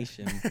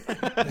abomination.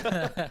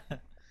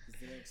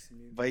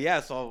 But yeah,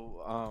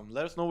 so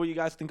let us know what you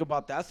guys think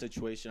about that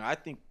situation. I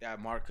think that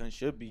Mark Hunt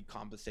should be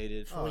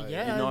compensated. Oh, yeah.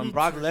 yeah. You know, he- and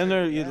Brock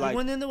Lesnar, you he like,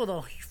 went in there with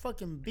a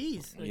fucking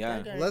beast. Like, Yeah.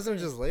 that guy- Lesnar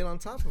just laid on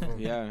top of him.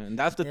 yeah, and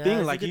that's the Yeah, thing.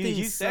 it's a Like good he, thing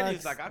he he said,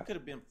 he's sucks. like, I could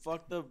have been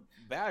fucked up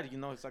bad. You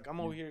know, it's like I'm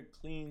over here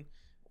clean.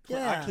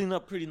 Yeah. I clean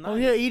up pretty nice. Oh,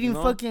 yeah, eating you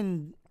know?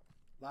 fucking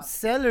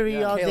celery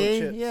Yeah. all Kale day.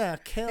 chips. Yeah,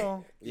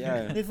 kale.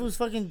 Yeah, If it was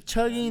fucking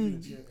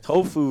chugging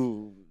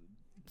tofu.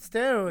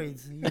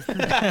 steroids.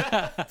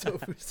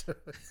 Tofu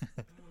steroids.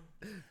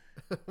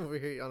 Over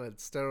here on a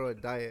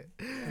steroid diet.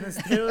 On a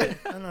steroid,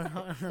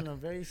 on a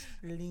very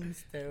lean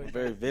steroid.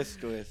 Very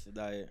viscous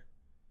diet.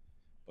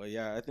 But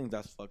yeah, I think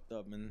that's fucked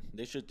up, man.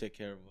 They should take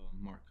care of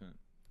Mark Hunt.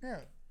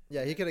 Yeah,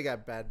 Yeah, he could have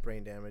got bad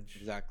brain damage.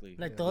 Exactly.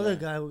 like the Yeah. other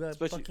guy who got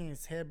Especially- fucking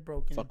his head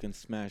broken, Fucking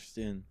smashed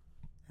in.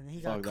 and then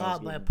he got Fuck, that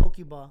caught was by a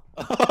good. Pokeball.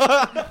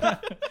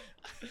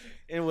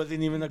 It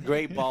wasn't even a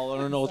great ball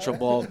or an ultra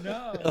ball.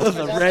 No. It was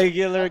a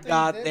regular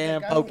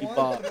goddamn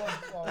Pokeball.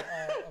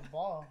 A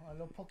ball, a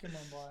little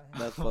Pokemon ball.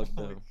 That's fucked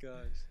up.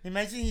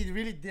 Imagine he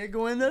really did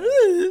go in there.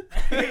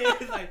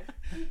 It's like,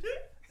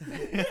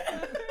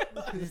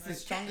 He's the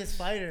strongest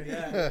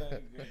fighter.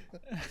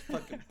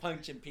 fucking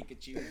punching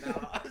Pikachu.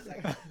 Now. I was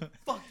like,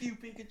 fuck you,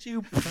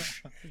 Pikachu.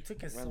 He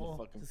took his Right in the soul.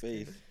 fucking Just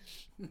face.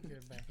 kidding. Get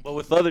it back. But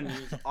with other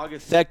news,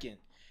 August 2nd,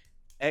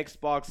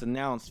 Xbox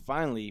announced,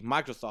 finally,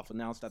 Microsoft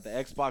announced that the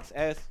Xbox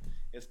S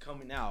is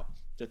coming out.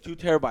 The 2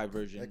 terabyte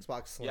version.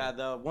 Xbox Slim. Yeah,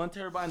 the 1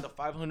 terabyte and the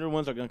 500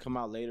 ones are going to come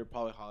out later,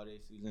 probably holiday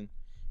season,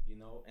 you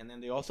know. And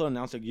then they also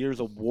announced a Gears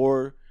of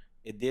War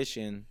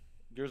edition,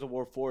 Gears of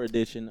War 4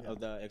 edition of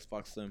the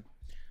Xbox Slim,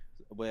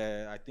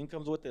 where I think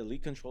comes with the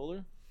Elite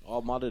controller,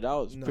 all modded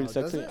out. It's No, pretty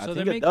does sexy. it? I So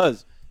think they're it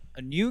does.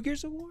 A new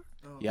Gears of War?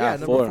 Yeah,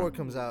 number 4. 4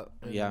 comes out.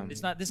 in- Yeah.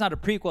 It's not a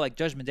prequel like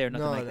Judgment Day or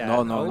nothing No, like no. that.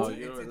 No, no, no. It's,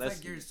 You're it's less-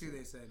 like Gears 2,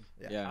 they said.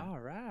 Yeah. All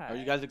right. Are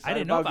you guys I excited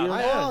didn't know about about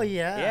Gears? that. Oh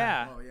yeah.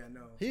 Yeah. Oh, yeah,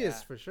 no. He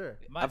is for sure.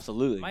 My,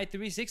 Absolutely. My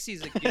 360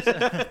 is a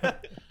Gears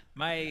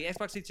my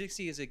Xbox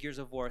 360 is a Gears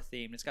of War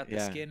theme. It's got the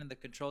Yeah. skin and the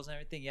controls and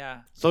everything.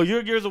 Yeah. So you're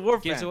a Gears of War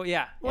fan? Gears of War,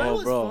 yeah. Well, Oh, it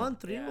was bro. fun.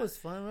 3 Yeah. was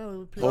fun. Well,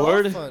 we played-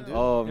 Horde? fun, dude.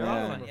 Oh, They're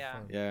all man. fun, yeah.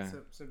 Yeah.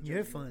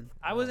 You're fun.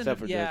 I wasn't. Except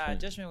for Yeah,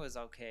 Judgment. Judgment was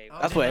okay.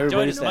 That's Oh, what I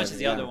everybody Enjoyed as much said, as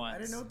the yeah. other I ones.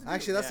 didn't know what to do.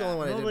 Actually, that's the Yeah. only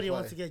one I Nobody didn't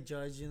wants to play. get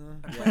judged, you know.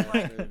 I put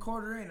like a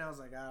quarter in. I was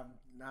like, I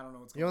don't know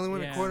what's You going only on.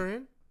 went Yeah. a quarter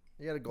in?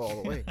 You gotta go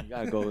all the way. You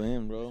gotta go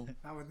in, bro.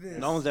 Not with this.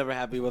 No one's ever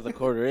happy with a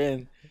quarter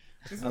in.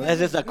 This is Unless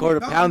what- it's a quarter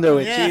pounder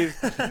with Yeah. cheese.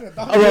 Oh,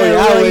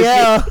 Oh,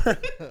 Yeah,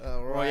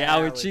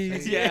 Royale with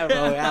cheese. Yeah,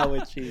 Royale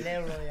with cheese.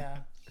 Le Royale.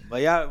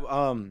 But yeah,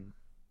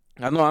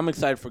 I know I'm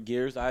excited for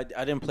Gears. I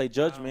didn't play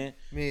Judgment.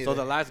 Me So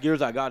either. the last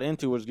Gears I got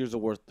into was Gears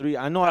of War 3.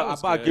 I know That I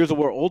was bought good. Gears of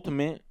War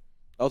Ultimate.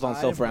 That was on I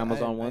sale didn't for buy- I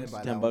Amazon didn't- I once, didn't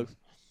buy 10 that one. bucks.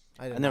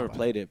 did I not never buy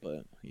played it,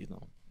 but you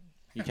know,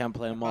 you can't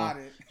play them all. Bought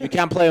it. You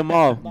can't play them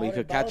all, but Bought you it,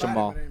 could bought catch it. them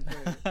all. But I didn't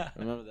play it.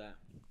 Remember that.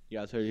 You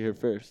guys heard it here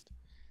first.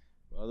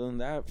 Other than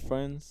that,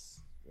 friends.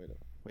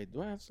 Wait,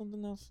 do I have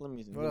something else? Let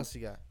me. What else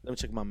you got? Let me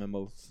check my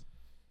memos.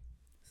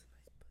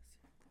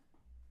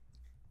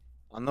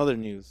 Another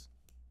news.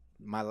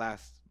 My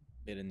last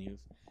bit of news.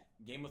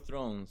 Game of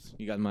Thrones.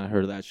 You guys might have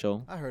heard of that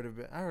show. I heard of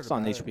it. I heard It's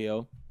on about it.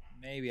 HBO.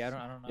 Maybe I don't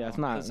know. Yeah, it's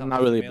not- Doesn't sound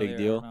not really a familiar,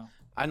 big I deal. don't know.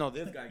 I know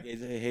this guy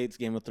hates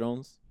Game of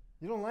Thrones.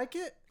 You don't like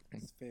it?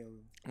 It's failed.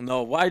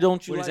 No, why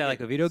don't you? What is that, like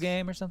a video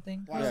game or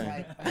something? Watch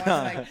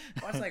Yeah.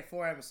 watch like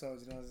 4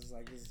 episodes. You know, it's just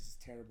like this is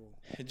terrible.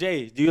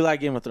 Jay, do you like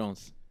Game of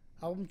Thrones?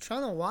 I'm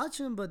trying to watch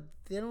them, but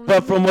they don't. But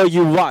let me- from what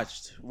you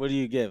watched, what do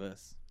you give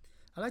us?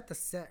 I like the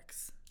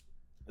sex.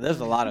 There's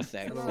a lot of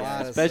sex, A lot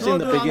yeah, of especially in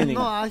the beginning.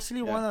 No, I actually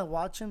Yeah. want to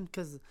watch them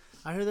because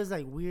I heard there's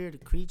like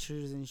weird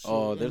creatures and shit.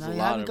 Oh, there's and a I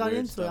lot haven't of got weird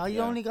into stuff, it. I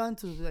yeah. only got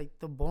into like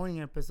the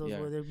boring episodes Yeah.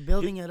 where they're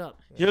building it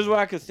up. Here's what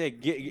I could say: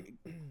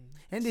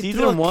 And they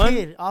Season threw a 1,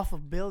 kid off a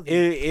building.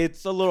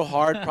 it's a little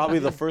hard. Probably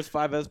the first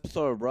 5 episodes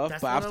are rough,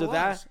 That's but what after it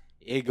that, was.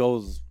 it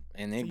goes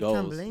and So it you goes.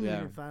 can't blame Yeah.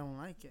 me if I don't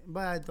like it,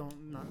 but I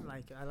don't not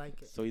like it. I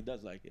like it. So he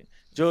does like it.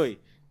 Joey,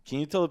 can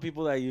you tell the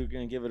people that you're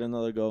gonna give it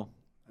another go?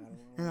 I don't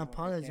know. And I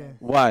apologize.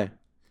 Why?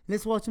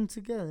 Let's watch them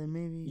together,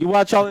 maybe. You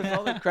watch all this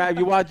other crap.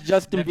 You watch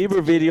Justin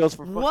Bieber videos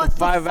for fucking What the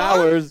 5 fuck?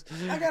 hours.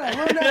 I gotta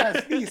learn how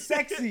to be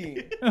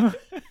sexy.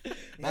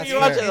 That's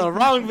You're watching fair. the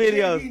wrong JB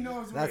videos.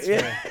 knows That's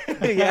what-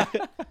 fair. Yeah.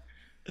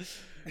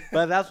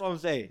 But that's what I'm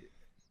saying.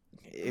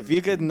 If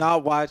you could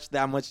not watch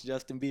that much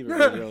Justin Bieber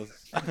videos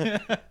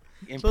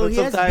and So put he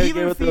some has time in Game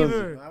Bieber of Thrones.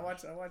 fever. I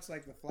watch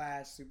like The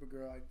Flash,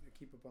 Supergirl. I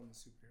keep up on the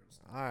superheroes.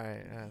 All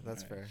right, yeah,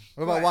 that's fair.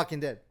 What about Walking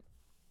Dead?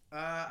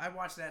 I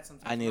watch that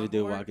sometimes. I need When to I'm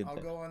do bored, Walking I'll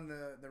Dead. go on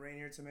the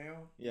Rainier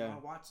Tomato. Yeah.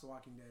 I'll watch The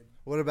Walking Dead.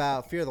 What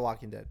about Fear the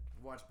Walking Dead?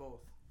 Watch both.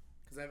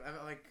 Because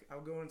I'll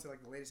go into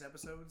like the latest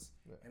episodes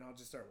and I'll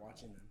just start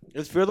watching them.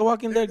 Is Fear the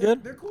Walking Dead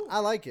good? They're cool. I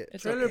like it.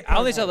 It's Trailer okay. I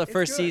only saw the It's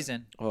first good.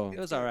 season. Oh, It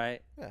was all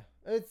right. Yeah,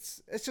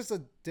 it's just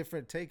a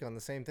different take on the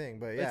same thing,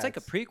 but yeah, It's like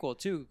a prequel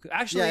too.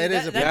 Actually, Yeah, it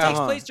is that, a that prequel. takes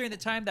Yeah, place during the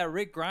time that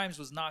Rick Grimes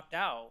was knocked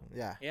out.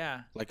 yeah.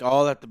 Yeah, like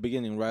all at the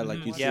beginning, right? Like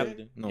you Mhm. Yep.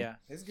 said. No, yeah,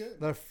 It's good.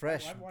 They're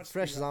fresh, I've watched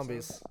fresh 3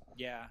 zombies, episodes.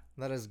 yeah.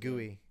 not as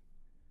gooey.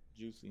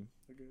 juicy.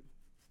 They're good.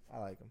 I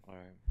like them. All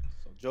right.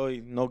 So Joey,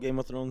 no Game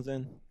of Thrones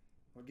then.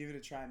 I'll give it a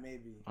try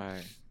maybe All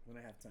right. when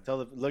I have time.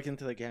 Look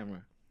into the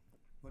camera.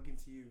 Looking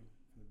to you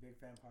from the Big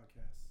Fan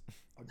Podcast.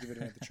 I'll give it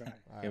another try.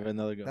 All Give it right.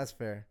 another go. That's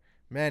fair.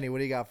 Manny, what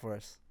do you got for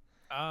us?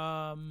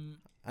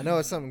 I know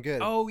it's something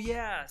good. Oh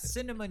yeah,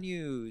 cinema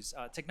news,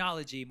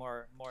 technology,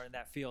 more in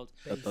that field.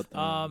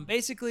 Da-da-da.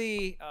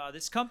 Basically,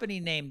 this company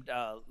named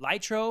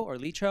Litro or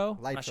Litro,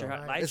 I'm not sure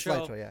how, It's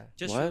Litro, yeah.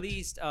 just What?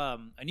 released a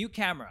new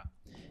camera.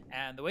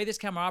 And the way this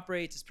camera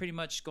operates is pretty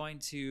much going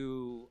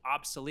to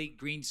obsolete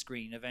green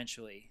screen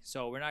eventually.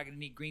 So we're not going to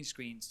need green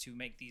screens to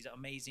make these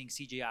amazing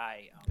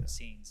CGI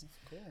scenes.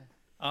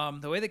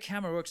 The way the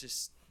camera works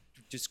is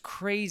just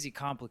crazy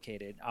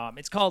complicated.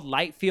 It's called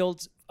light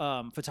field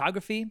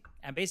photography,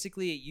 and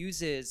basically it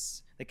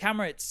uses the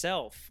camera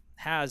itself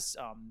has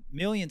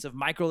millions of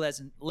micro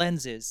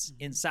lenses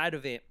inside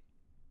of it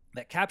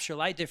that capture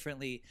light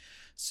differently.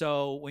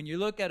 So when you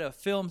look at a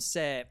film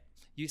set,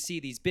 you see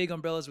these big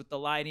umbrellas with the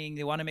lighting.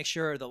 They want to make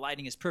sure the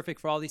lighting is perfect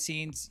for all these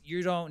scenes.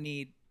 You don't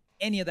need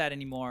any of that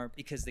anymore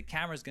because the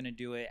camera's going to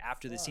do it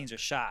after the scenes are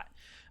shot.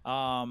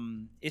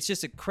 It's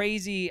just a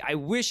crazy. I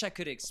wish I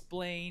could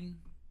explain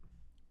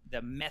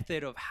the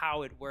method of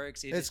how it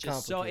works. It's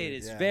just so. It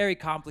complicated, is yeah. very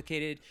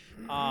complicated.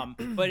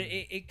 But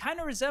it kind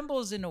of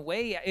resembles in a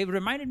way. It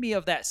reminded me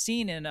of that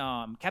scene in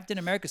Captain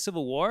America: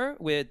 Civil War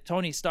with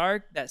Tony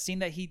Stark. That scene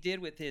that he did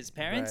with his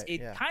parents. Right,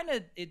 It yeah. kind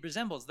of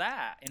resembles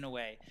that in a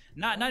way.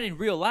 Not in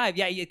real life.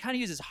 Yeah, it kind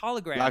of uses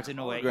holograms Like in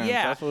a way. holograms,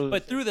 Yeah, that's what it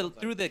but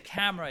through the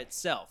camera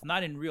itself,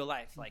 not in real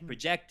life, like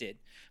projected.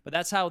 But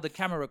that's how the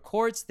camera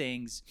records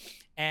things.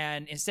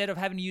 And instead of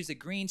having to use a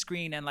green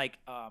screen and like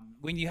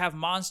when you have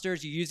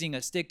monsters, you're using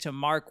a stick to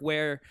mark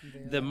where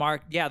the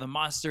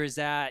monster is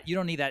at. You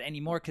don't need that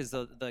anymore because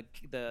the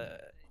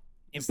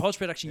in post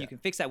production you can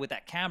fix that with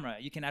that camera.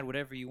 You can add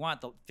whatever you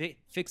want.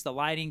 Fix the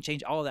lighting,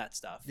 change all of that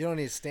stuff. You don't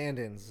need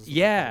stand-ins.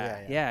 Yeah,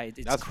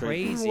 it's That's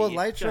crazy. crazy. Well,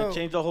 Trying Litro, to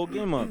change the whole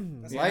game up.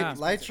 Yeah.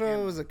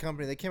 Litro was a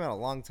company. They came out a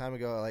long time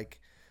ago. Like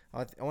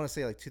I want to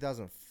say like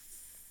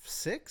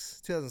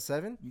 2006,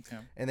 2007. Okay.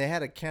 And they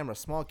had a camera,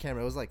 small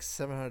camera. It was like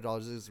 $700. It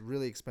was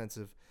really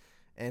expensive.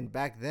 And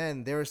back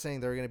then, they were saying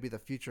they were going to be the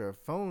future of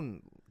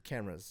phone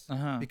cameras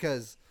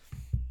because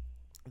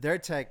their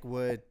tech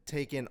would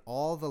take in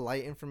all the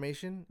light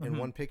information in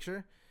one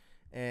picture.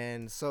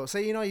 And so,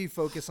 say you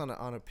focus on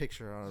a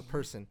picture on a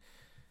person,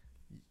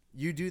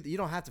 you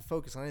don't have to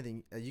focus on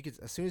anything. You could,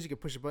 as soon as you can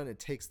push a button, it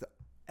takes the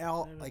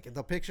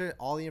picture,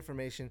 all the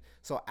information.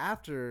 So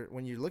after,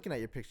 when you're looking at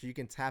your picture, you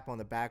can tap on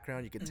the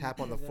background, you can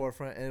tap on the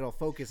forefront, and it'll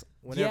focus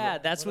whenever. Yeah,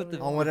 that's what the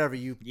on whatever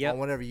you Yep. on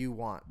whatever you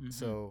want.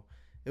 So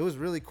it was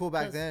really cool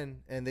back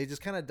then, and they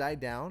just kind of died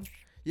down.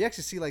 You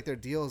actually see like their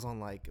deals on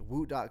like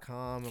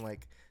Woot.com and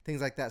like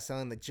things like that,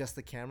 selling just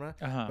the camera.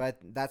 But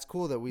that's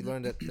cool that we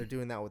learned that they're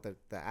doing that with the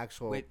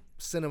actual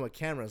cinema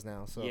cameras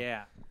now. So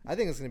yeah. I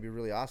think it's gonna be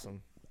really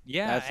awesome.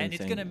 Yeah, That's and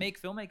it's insane. gonna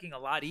make filmmaking a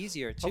lot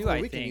easier too. Hopefully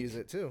I we think. can use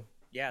it too.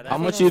 Yeah. How That's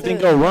much do you think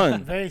it'll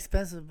run? Very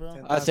expensive,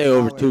 bro. I'd say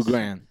over $10,000.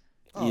 $2,000.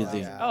 Oh, Easy.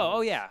 yeah.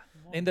 Oh yeah,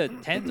 in the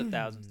tens of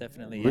thousands,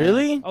 definitely. Yeah.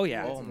 Really? Oh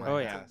yeah. Oh my Oh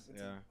yeah.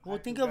 Yeah. Well,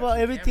 think about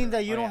everything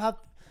that you don't have.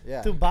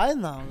 Yeah. to buy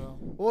now though.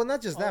 Well,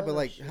 not just that, All but that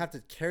like shit. have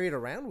to carry it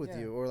around with Yeah.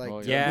 you, or like Oh,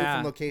 move yeah.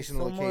 from location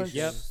to So much, location.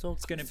 Yep. so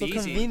It's gonna so be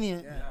easy.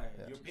 convenient. Yeah.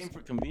 You're paying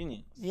for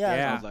convenience.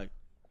 Yeah, Sounds like.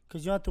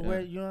 because you don't have to Yeah.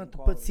 wear, you don't have to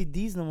put Quality.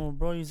 CDs no more,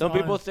 bro. You Some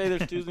just- people say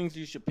there's two things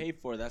you should pay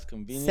for. That's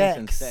convenience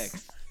and Sex.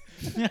 sex.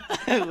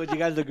 Would you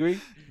guys agree?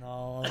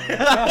 No.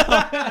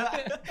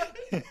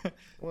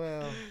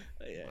 Well,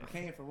 Yeah. I'm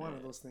paying for one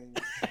of those things.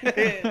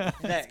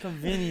 It's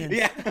convenience.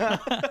 Yeah.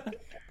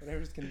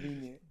 Whatever's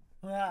convenient.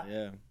 Yeah.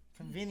 Yeah.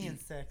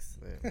 Convenience sex.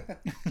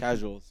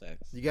 Casual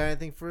sex. you got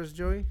anything for us,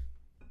 Joey?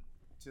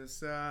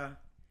 Just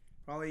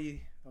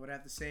probably I would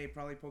have to say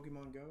probably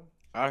Pokemon Go.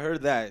 I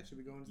heard that Should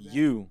we go into that?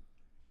 you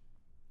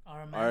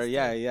Our are master.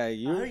 yeah I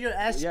you. heard your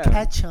Ash yeah.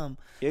 Ketchum.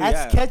 Yeah, Ash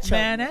yeah. Ketchum.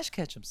 Man, Ash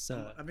Ketchum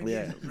sucks. I've been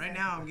Yeah. getting, right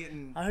now I'm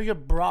getting I heard your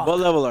Brock. What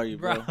level are you,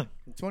 bro? Bro.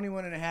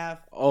 21 and a half.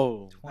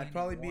 Oh. I'd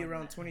probably be 21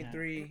 around and a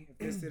 23 if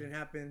this didn't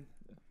happen.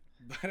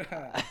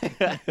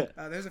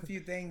 But there's a few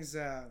things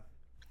that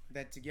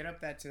to get up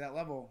to that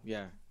level,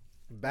 Yeah.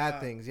 Bad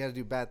things. You got to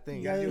do bad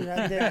things. You gotta do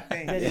have bad that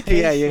things. dedication.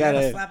 Yeah, you you gotta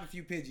gotta. slap a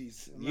few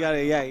Pidgeys. You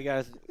gotta. Yeah, you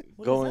gotta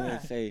What go is in and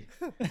that? say.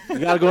 You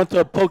gotta go into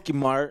a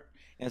Pokemart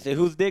and say,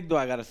 "Whose dick do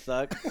I gotta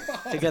suck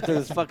to get to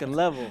this fucking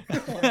level?"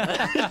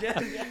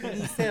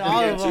 He said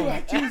all of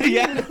them.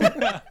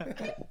 Yeah.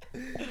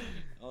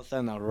 All of a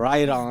sudden, a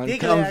right on Dick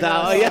comes like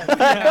out. I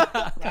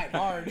Yeah. Right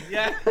hard.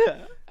 Yeah.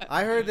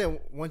 I heard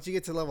that once you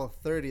get to level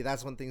 30,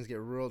 that's when things get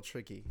real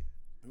tricky.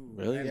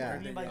 Really?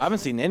 Yeah. I haven't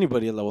seen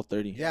anybody at level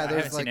 30. Yeah, I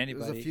there's haven't seen like there's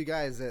a anybody. few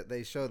guys that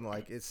they showed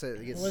like it said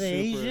it gets Were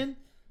they super. Asian?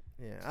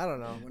 Yeah, I don't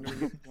know. When do we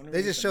get- when do we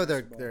They get just to show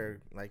their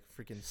basketball? like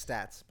freaking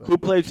stats. But Who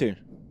plays here?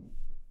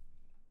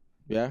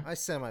 Yeah. I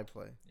semi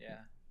play. Yeah.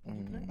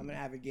 I'm an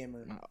avid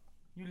gamer.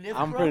 You live,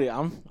 I'm bro? pretty. You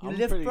I'm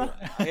lift, pretty. bro?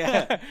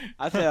 Yeah.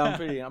 I said I'm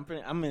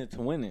in it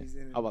to win it. He's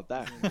in it. How about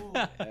that? Ooh,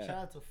 shout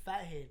out to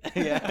Fathead.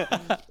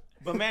 Yeah.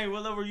 But man,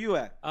 what level are you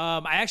at?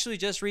 I actually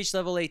just reached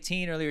level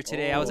 18 earlier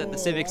today. I was at the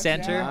Oh, Civic watch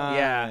Center. out.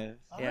 Yeah.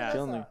 Nice. Yeah.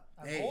 Killing me.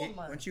 Hey,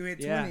 once you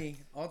hit Yeah. 20,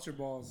 Ultra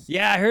Balls.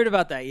 Yeah, I heard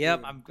about that.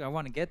 Yep. Dude. I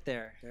want to get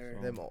there. They're-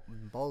 Them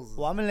balls.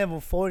 Well, I'm in level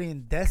 40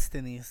 in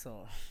Destiny,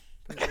 so.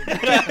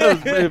 That was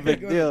a pretty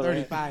big Go to deal.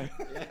 35.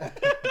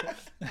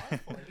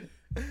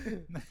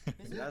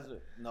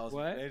 No, it's,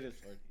 What? it is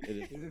 40. It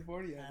is. Is it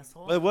 40? Yeah.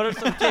 Asshole. But what are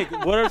some tips?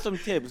 What are some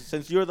tips?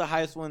 Since you're the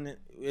highest one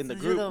in the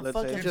Since you're group, the let's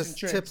fucking- say. Just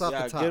tricks. tips off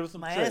Yeah, the top. give us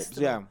some tips.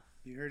 Maestro. Yeah.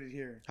 You heard it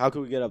here. How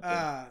can we get up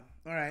there?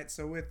 All right,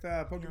 so with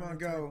Pokemon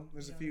Go,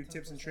 there's a few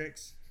tips and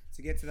tricks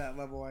to get to that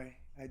level. I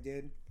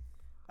did.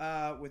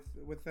 With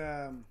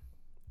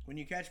when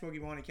you catch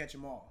Pokemon, you catch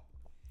them all.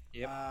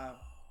 Yep.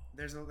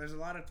 There's a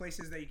lot of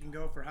places that you can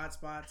go for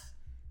hotspots,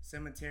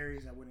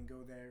 cemeteries. I wouldn't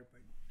go there,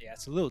 but Yeah,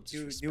 it's a little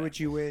do what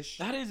you wish.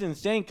 That is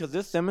insane because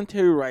this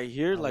cemetery right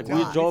here, like we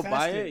wow. drove You by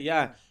passed it, it,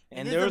 yeah, yeah.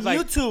 and It there is was a like,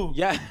 Mewtwo.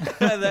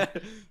 yeah,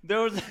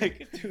 there was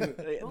like,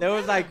 there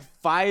was like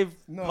 5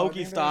 No, I think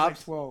there was like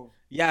Pokestops, 12.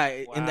 yeah,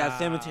 in that Wow.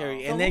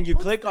 cemetery, So and then who you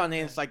puts click that on it,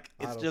 it's like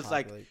it's just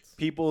like Auto-populates.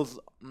 people's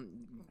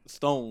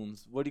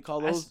stones. What do you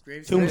call those?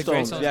 Gravestones.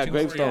 Tombstones. Yeah,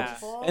 Gravestones,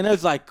 gravestones. And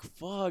it's like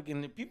fuck,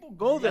 and people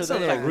go there. That's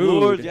That's a like little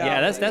rude. lures, Yeah,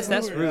 that's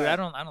Rude, rude. yeah. I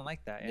don't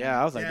like that. Yeah,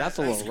 I was like, Yeah, that's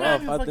a I little scrap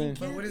rough. your I fucking think.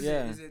 But what is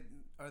Yeah. it? Is it?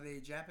 Are they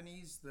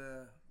Japanese,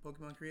 the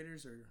Pokemon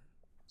creators, or?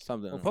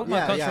 Something. Well,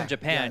 Pokemon comes Yeah, from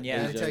Japan. yeah,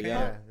 Yeah. Asia, Japan, yeah.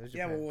 they're Yeah,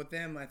 Japan. well, with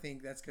them, I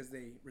think that's because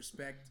they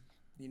respect,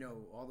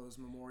 all those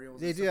memorials.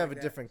 They and do stuff have like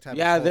a that. different type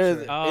Yeah, of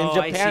there's culture. Oh, in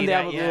I Japan see they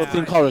have that, a little yeah.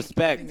 thing called I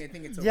respect.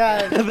 think it's okay.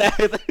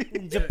 Yeah.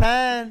 In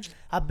Japan,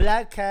 a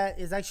black cat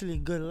is actually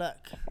good luck.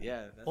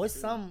 Yeah, Or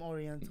some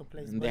Oriental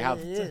place, And but they have-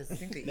 it is. I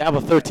think they have a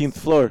 13th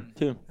floor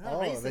too. Not Oh,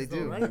 racist they though,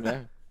 do. right? Yeah.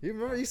 You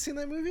remember? You seen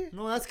that movie?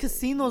 No, that's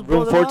casinos, bro.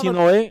 Room They're not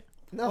 1408.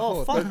 No.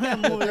 Oh, fuck that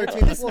movie. That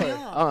 13th pissed me floor.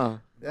 off.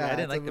 Yeah, I didn't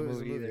it's like a the it's a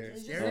movie either.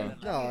 It's Yeah. just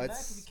like, No, let me back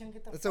it's- if you can't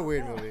get the It's a fuck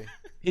weird out. movie.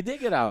 He did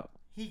get out.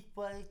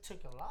 But it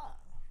took a lot.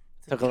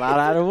 Took a lot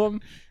out of him.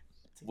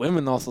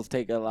 Women also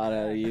take a lot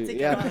out of you. Take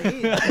Yeah. a lot of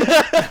heat.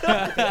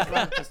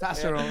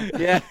 Testosterone.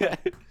 Yeah.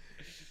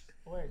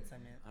 Words, I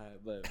mean. All right,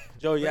 but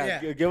Joe,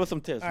 yeah, yeah. give us some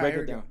tips. All Break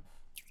right, it here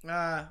we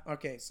down. go.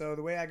 Okay, so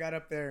the way I got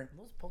up there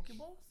Those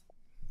Pokeballs?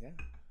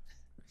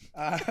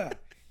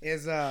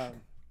 is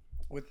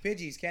with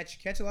Pidgeys.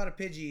 Catch a lot of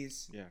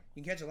Pidgeys. Yeah.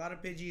 You can catch a lot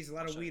of Pidgeys, a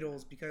lot of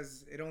Weedles,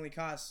 because it only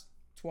costs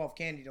 12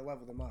 candy to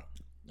level them up.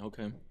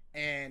 Okay.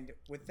 And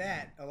with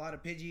that, a lot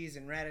of Pidgeys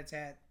and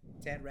Rattatas,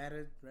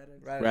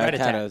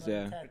 Rattatas,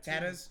 yeah.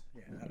 Rattatas,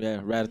 Yeah,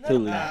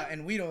 Ratatouille.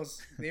 and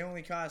Weedles. They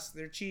only cost.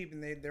 They're cheap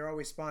and they're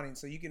always spawning.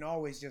 So you can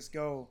always just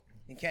go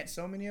and catch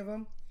so many of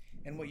them.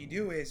 And what you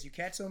do is you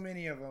catch so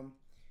many of them,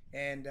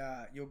 and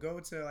you'll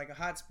go to like a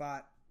hot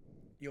spot.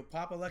 You'll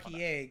pop a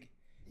lucky egg,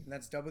 and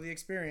that's double the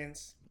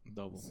experience.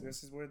 Double. So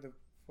this is where the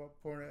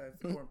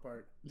important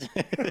part.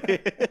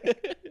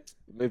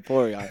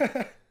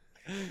 Vaporeon.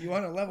 You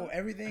want to level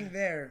everything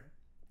there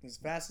as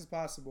fast as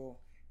possible,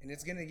 and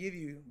it's gonna give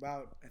you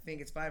about, I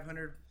think it's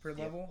 500 per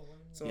level,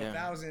 so Yeah.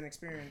 1,000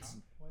 experience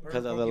per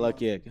Because of the Pokemon.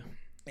 lucky egg.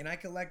 And I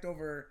collect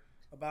over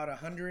about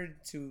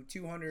 100 to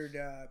 200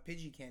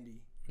 Pidgey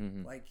candy,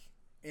 Mhm. like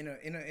in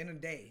a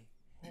day,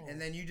 and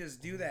then you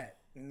just do that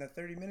in the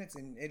 30 minutes,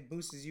 and it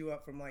boosts you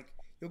up from like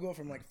you'll go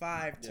from like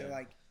 5 to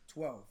like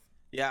 12.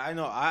 Yeah, I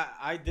know.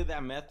 I did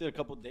that method a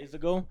couple days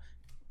ago.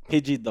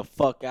 Pidgey the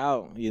fuck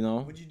out, you know.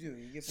 What'd you do?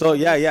 You get So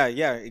some-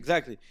 yeah,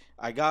 exactly.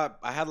 I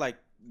had like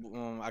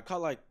I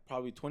caught like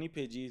probably 20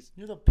 Pidgeys.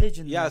 You're the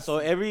pigeon. Yeah, master. so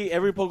every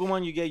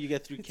Pokemon you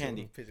get 3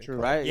 candy, True.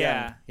 right?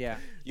 Yeah.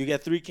 You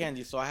get 3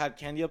 candy. So I had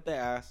candy up the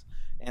ass,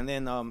 and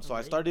then so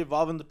I started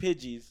evolving the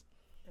Pidgeys,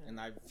 and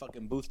I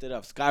fucking boosted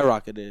up,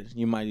 skyrocketed.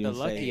 You might even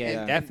lucky say. egg,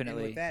 Yeah.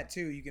 definitely. And with that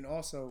too, you can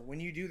also when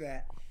you do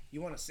that,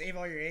 you want to save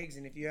all your eggs,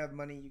 and if you have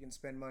money, you can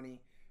spend money.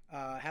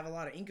 Have a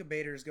lot of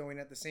incubators going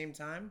at the same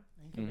time,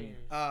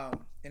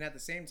 and at the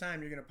same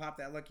time, you're gonna pop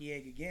that lucky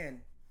egg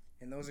again,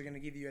 and those are gonna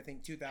give you, I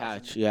think, 2,000.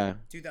 Hatch, yeah.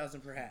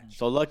 2,000 per hatch.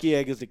 So lucky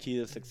egg is the key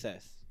to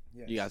success.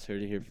 Yes. You guys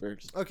heard it here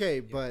first. Okay,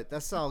 but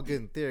that's all good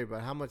in theory.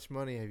 But how much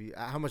money have you?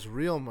 How much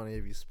real money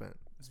have you spent?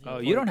 Oh,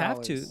 you don't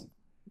have to.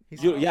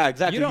 Yeah,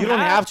 exactly. You don't,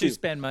 have to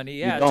spend money.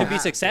 Yeah, don't to be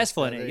have to.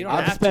 successful in it. You don't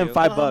I'll have spend to.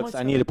 $5 How bucks. much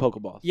I needed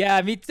Pokeballs.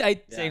 Yeah,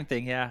 same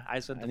thing. Yeah, I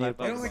spent I the need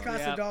 $5. It only Pokeballs. costs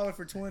Yeah. $1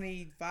 for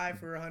 20, 5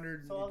 for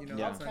 100. So You know,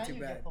 Yeah. it's not too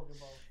bad.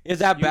 Is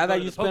that You bad go that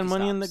to you the spend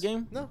money in the Pokestops.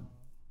 game? No,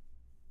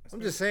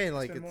 I'm just saying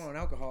like Spend it's. more on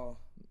alcohol.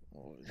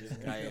 This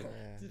guy-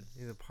 Yeah,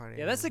 he's a party.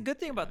 Yeah, that's the good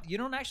thing about you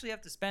don't actually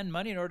have to spend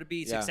money in order to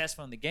be Yeah.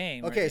 successful in the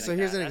game. or Okay, anything so like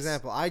here's that. an That's-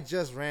 example. I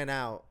just ran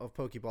out of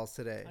Pokeballs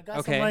today. I got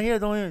Okay. some right here.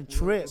 Don't even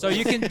trip. So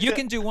you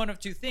can do one of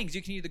two things.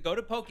 You can either go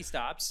to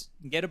Pokestops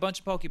and get a bunch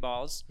of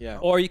Pokeballs, Yeah.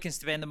 or you can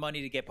spend the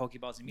money to get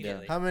Pokeballs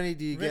immediately. How many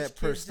do you Rich get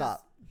per kids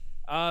stop?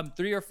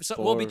 3 or so,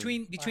 well, Four.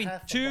 between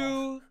half a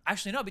two.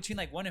 Actually, no, between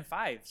like 1 and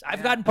 5.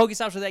 I've gotten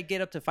Pokestops where they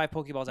get up to 5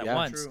 Pokeballs at Yeah.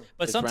 once. True.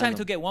 But It's sometimes random.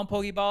 you'll get 1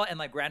 Pokeball and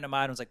like random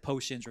items like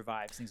potions,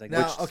 revives, things like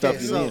Now, that. okay,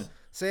 stuff you so need.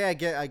 say I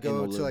go the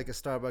to loop. like a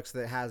Starbucks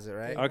that has it,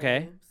 right?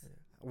 Okay.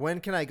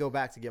 When can I go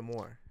back to get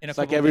more? In a It's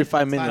like couple every minutes.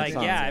 5 minutes. Like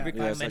huh? yeah, every Yeah,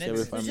 5 it's like minutes.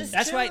 every 5 It's minutes.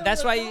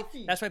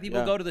 just- That's why people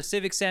Yeah. go to the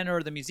Civic Center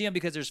or the museum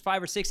because there's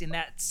 5 or 6 in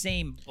that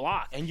same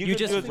block. And you you could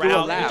just just do a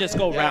round, lap. you just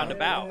go Yeah. round One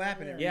about.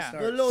 lap and it Yeah.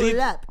 restarts. Your little See,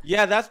 lap.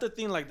 Yeah, that's the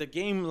thing. Like the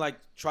game, like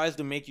tries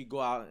to make you go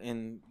out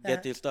and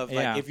get this stuff.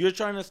 Like Yeah. if you're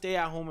trying to stay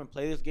at home and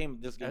play this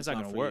game's That's not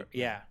gonna for work.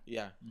 you. Yeah.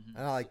 Yeah, I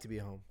don't like to be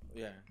home.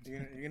 yeah.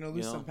 You're gonna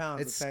lose know, some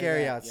pounds. It's I'll tell you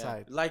scary that.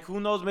 outside. Yeah. Like who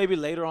knows? Maybe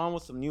later on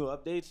with some new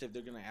updates, if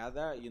they're gonna add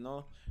that, you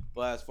know.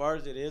 But as far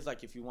as it is,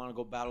 like if you want to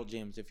go battle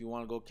gyms, if you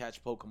want to go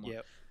catch Pokemon,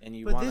 Yep. and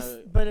you But want this,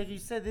 to, but like you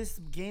said, this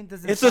game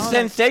doesn't. it's a sound like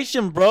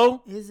sensation,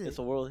 bro. Is it? It's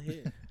a world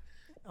hit.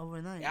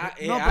 overnight. Yeah,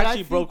 it No, but I actually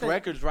think broke that-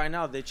 records right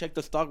now. They checked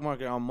the stock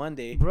market on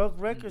Monday. Broke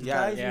records, Yeah.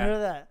 guys. Yeah. You hear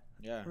that?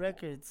 Yeah.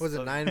 Records. Was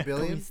it 9 Can we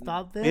billion?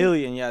 stop there?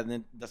 Billion, yeah.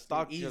 The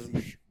stock Easy. just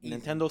Easy.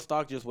 Nintendo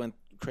stock just went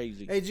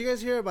crazy. Hey, did you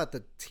guys hear about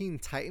the Teen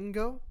Titan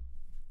Go?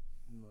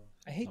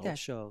 I hate that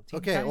show. Teen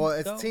Okay, Titans well,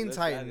 it's Go? Teen That's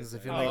Titans bad.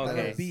 if you Oh, know what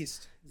okay. that is.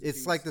 Beast.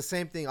 It's like the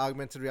same thing,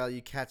 augmented reality.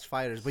 You catch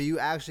fighters, but you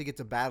actually get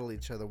to battle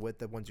each other with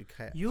the ones you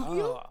catch.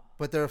 Yu-Gi-Oh. Oh,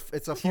 But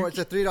it's a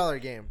 $3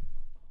 game.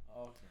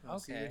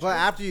 okay. But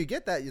after you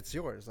get that, it's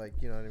yours. Like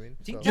you know what I mean?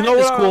 Teen So- You know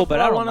Titans what? is cool, else but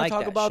I don't want to like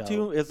talk that about show.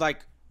 too is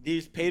like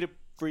these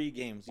pay-to-free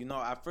games. You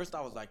know, at first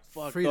I was like,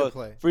 "Fuck Free to those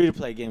play.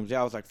 free-to-play games."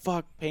 Yeah, I was like,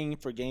 "Fuck paying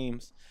for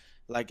games."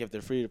 Like if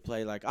they're free to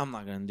play, like I'm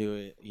not gonna do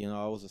it. You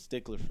know, I was a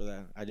stickler for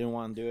that. I didn't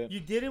want to do it. You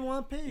didn't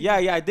want to pay? Yeah,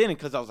 I didn't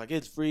because I was like,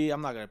 it's free.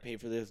 I'm not gonna pay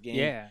for this game.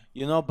 Yeah.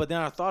 You know, but then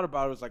I thought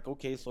about it. I was like,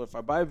 okay, so if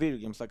I buy a video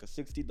game, it's like a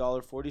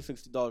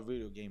 $60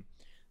 video game.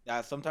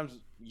 That sometimes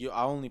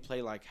I only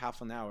play like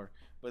half an hour.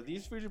 But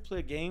these free to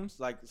play games,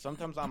 like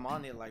sometimes I'm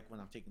on it like when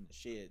I'm taking the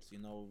shits. You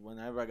know,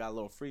 whenever I got a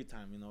little free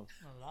time. You know,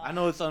 I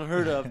know it's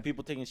unheard of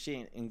people taking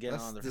shit and getting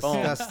That's on their phone.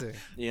 disgusting.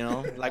 You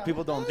know, like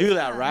people don't do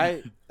that,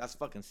 right? That's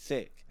fucking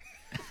sick.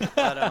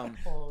 But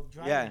Oh,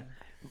 driving. yeah.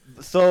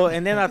 So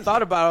and then I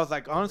thought about it, I was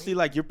like, honestly,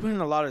 like you're putting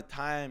a lot of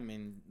time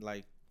and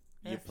like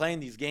you're Effort. playing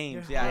these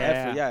games. You're Yeah, hard.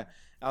 effort, yeah.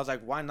 I was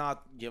like, why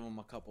not give them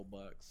a couple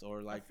bucks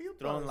or like few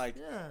throwing bucks, like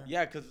yeah.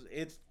 yeah, because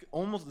it's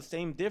almost the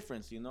same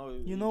difference, you know.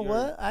 You know You're-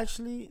 what?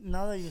 Actually,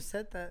 now that you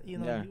said that, you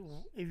know,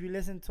 Yeah. if you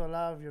listen to a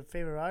lot of your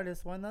favorite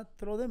artists, why not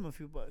throw them a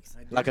few bucks?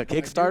 I do. Like a I do.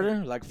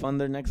 Kickstarter, like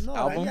fund their next No,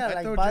 album. like, yeah, I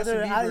like throw buy Justin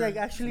their, Bieber like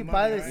actually some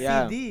buy money, their right?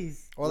 Yeah.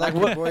 CDs. Or Like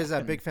like what- your boys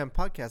at Big Fan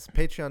Podcast,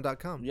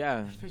 Patreon.com.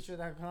 Yeah,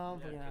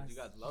 Picture.com. Yeah, 'cause you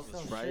guys love sell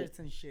us, right? shirts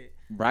and shit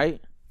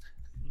right.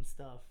 and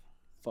stuff.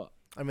 Fuck,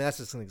 I mean, that's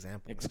just an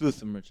example.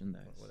 exclusive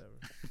merchandise.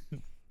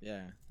 Whatever.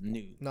 Yeah,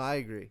 new. No, I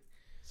agree.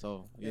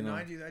 So you Yeah, no, know,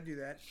 I do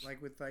that.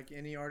 Like with like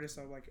any artist,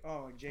 I'm like,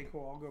 oh, like J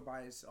Cole, I'll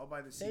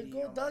buy the They CD.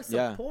 go on dog my,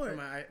 Yeah. support. for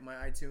my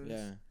iTunes.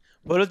 yeah.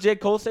 What does J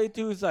Cole say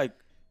too? It's like,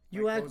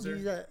 You Mike act,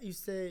 Poser. you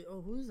say,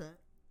 oh, who's that?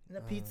 Is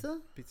that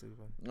pizza? Pizza.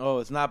 oh,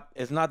 it's not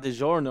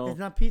DiGiorno. It's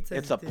not pizza.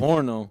 It's a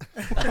porno.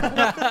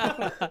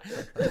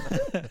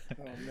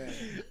 Oh man.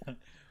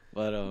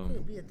 But Could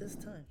it be at this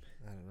time?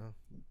 I don't know.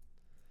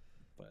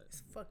 but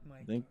It's fuck Mike.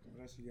 I think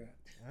What else you got?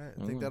 All right,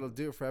 I think that'll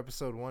do it for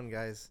episode 1,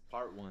 guys.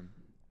 part 1.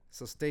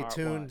 So stay Part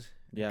tuned.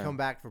 Yeah, Come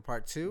back for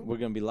part 2. we're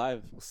gonna be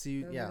live. We'll see you.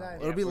 It'll be Yeah,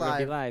 live. it'll be We're gonna live.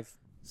 be live.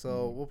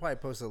 So we'll probably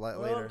post it We're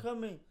all later.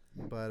 coming.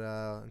 But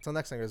until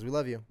next time, guys, we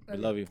love you. We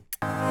love you.